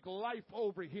speak life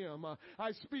over him.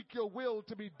 I speak your will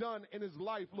to be done in his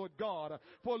life, Lord God.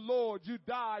 For Lord, you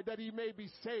died that he may be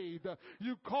saved.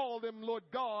 You called him, Lord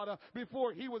God,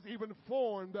 before he was even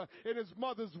formed in his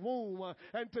mother's womb.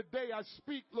 And today I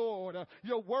speak, Lord,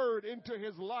 your word into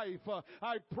his life.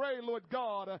 I pray, Lord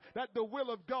God, that the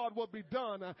will of God will be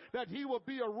done, that he will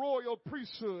be a royal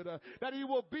priesthood, that he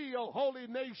will be a holy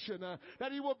nation,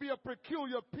 that he will be a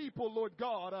peculiar people, Lord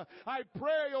God. I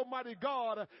pray, Almighty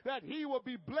God, that he will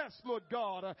be blessed, Lord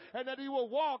God, and that he will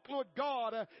walk, Lord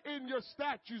God, in your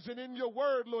statutes and in your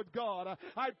word, Lord God.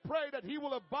 I pray that he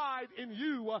will abide in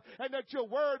you, and that your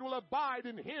word will abide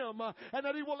in him, and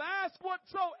that he will ask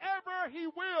whatsoever he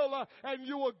will, and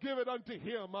you will give it unto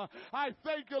him. I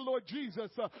thank you, Lord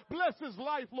Jesus. Bless his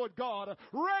life, Lord God.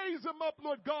 Raise him up,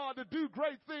 Lord God, to do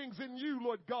great things in you,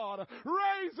 Lord God.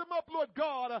 Raise him up, Lord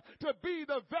God, to be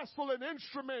the vessel and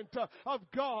instrument of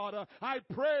God. I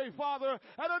pray, Father,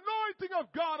 an anointing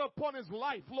of God upon his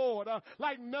life, Lord,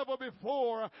 like never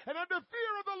before, and that the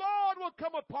fear of the Lord will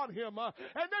come upon him, and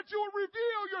that you will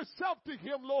reveal yourself to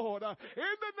him, Lord, in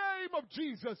the name of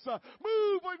Jesus.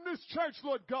 Move in this church,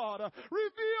 Lord God.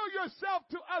 Reveal yourself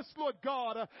to us, Lord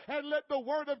God, and let the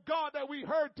word of God that we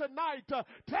heard tonight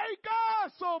take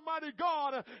us, Almighty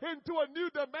God, into a new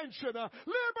dimension.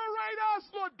 Liberate us,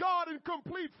 Lord God, in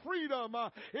complete freedom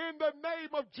in the name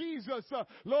of Jesus.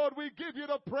 Lord, we give you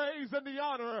the praise and the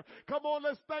honor. Come on,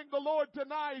 let's thank the Lord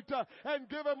tonight and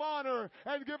give him honor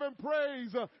and give him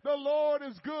praise. The Lord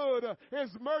is good, his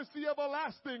mercy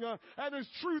everlasting, and his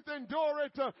truth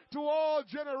endureth to all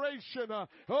generation.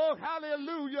 Oh,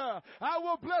 hallelujah. I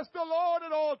will bless the Lord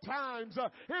at all times.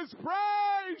 His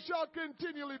praise shall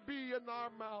continually be in our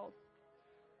mouth.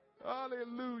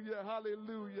 Hallelujah,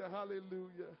 hallelujah,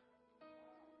 hallelujah.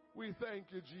 We thank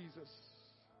you, Jesus.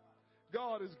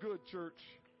 God is good, church.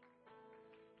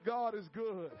 God is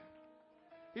good.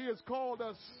 He has called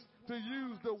us to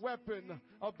use the weapon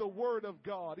of the word of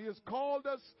God. He has called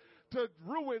us to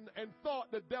ruin and thwart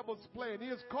the devil's plan. He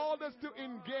has called us to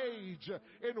engage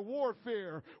in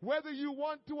warfare. Whether you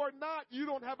want to or not, you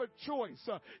don't have a choice.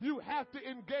 You have to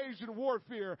engage in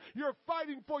warfare. You're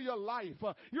fighting for your life.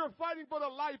 You're fighting for the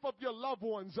life of your loved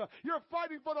ones. You're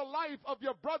fighting for the life of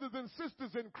your brothers and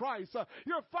sisters in Christ.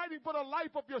 You're fighting for the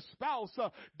life of your spouse.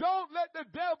 Don't let the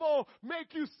devil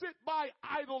make you sit by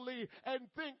idly and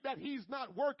think that he's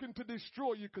not working to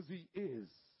destroy you, because he is.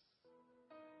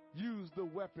 Use the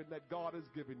weapon that God has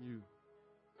given you,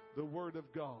 the word of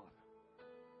God.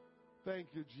 Thank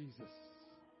you, Jesus.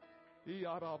 We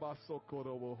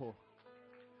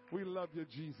love you,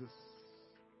 Jesus.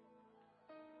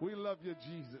 We love you,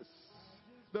 Jesus.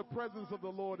 The presence of the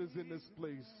Lord is in this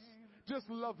place. Just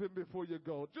love him before you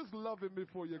go. Just love him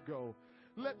before you go.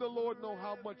 Let the Lord know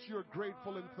how much you're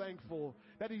grateful and thankful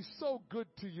that he's so good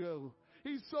to you.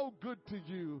 He's so good to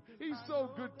you. He's so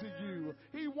good to you.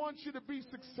 He wants you to be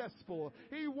successful.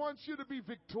 He wants you to be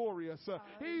victorious.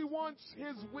 He wants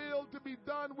his will to be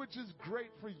done, which is great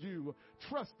for you.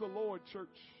 Trust the Lord, church.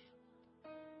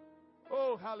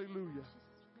 Oh, hallelujah.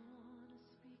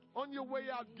 On your way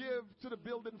out, give to the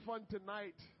building fund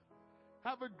tonight.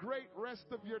 Have a great rest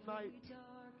of your night.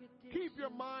 Keep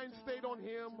your mind stayed on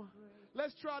him.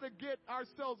 Let's try to get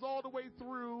ourselves all the way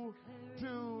through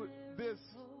to this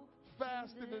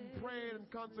fasting and praying and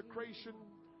consecration.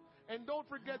 And don't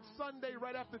forget, Sunday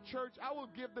right after church, I will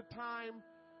give the time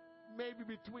maybe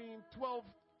between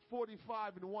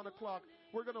 12:45 and 1 o'clock.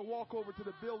 We're going to walk over to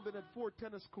the building at Ford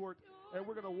Tennis Court, and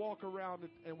we're going to walk around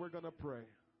it, and we're going to pray.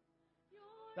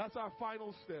 That's our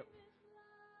final step.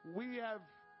 We have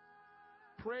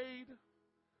prayed.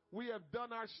 We have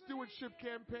done our stewardship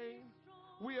campaign.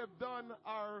 We have done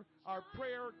our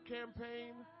prayer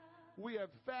campaign. We have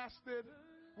fasted.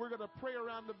 We're going to pray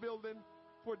around the building,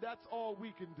 for that's all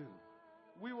we can do.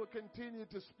 We will continue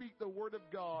to speak the word of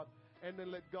God and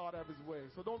then let God have his way.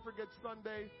 So don't forget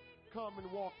Sunday, come and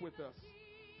walk with us.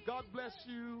 God bless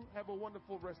you. Have a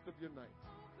wonderful rest of your night.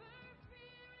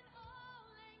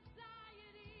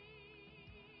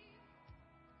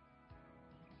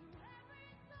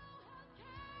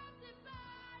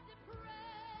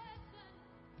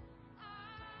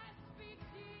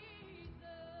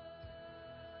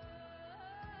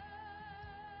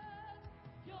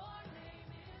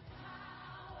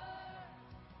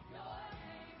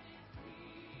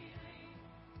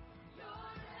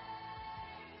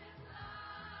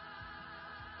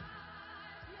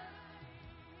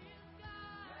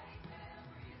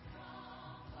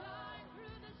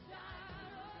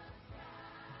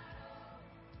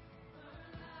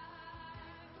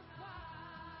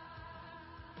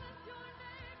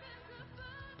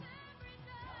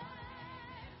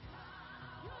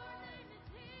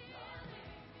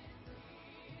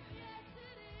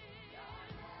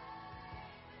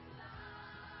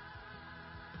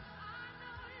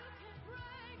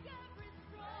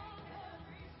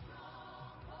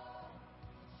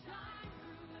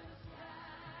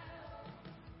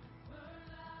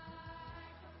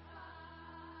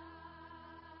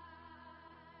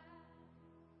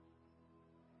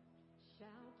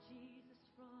 Jesus.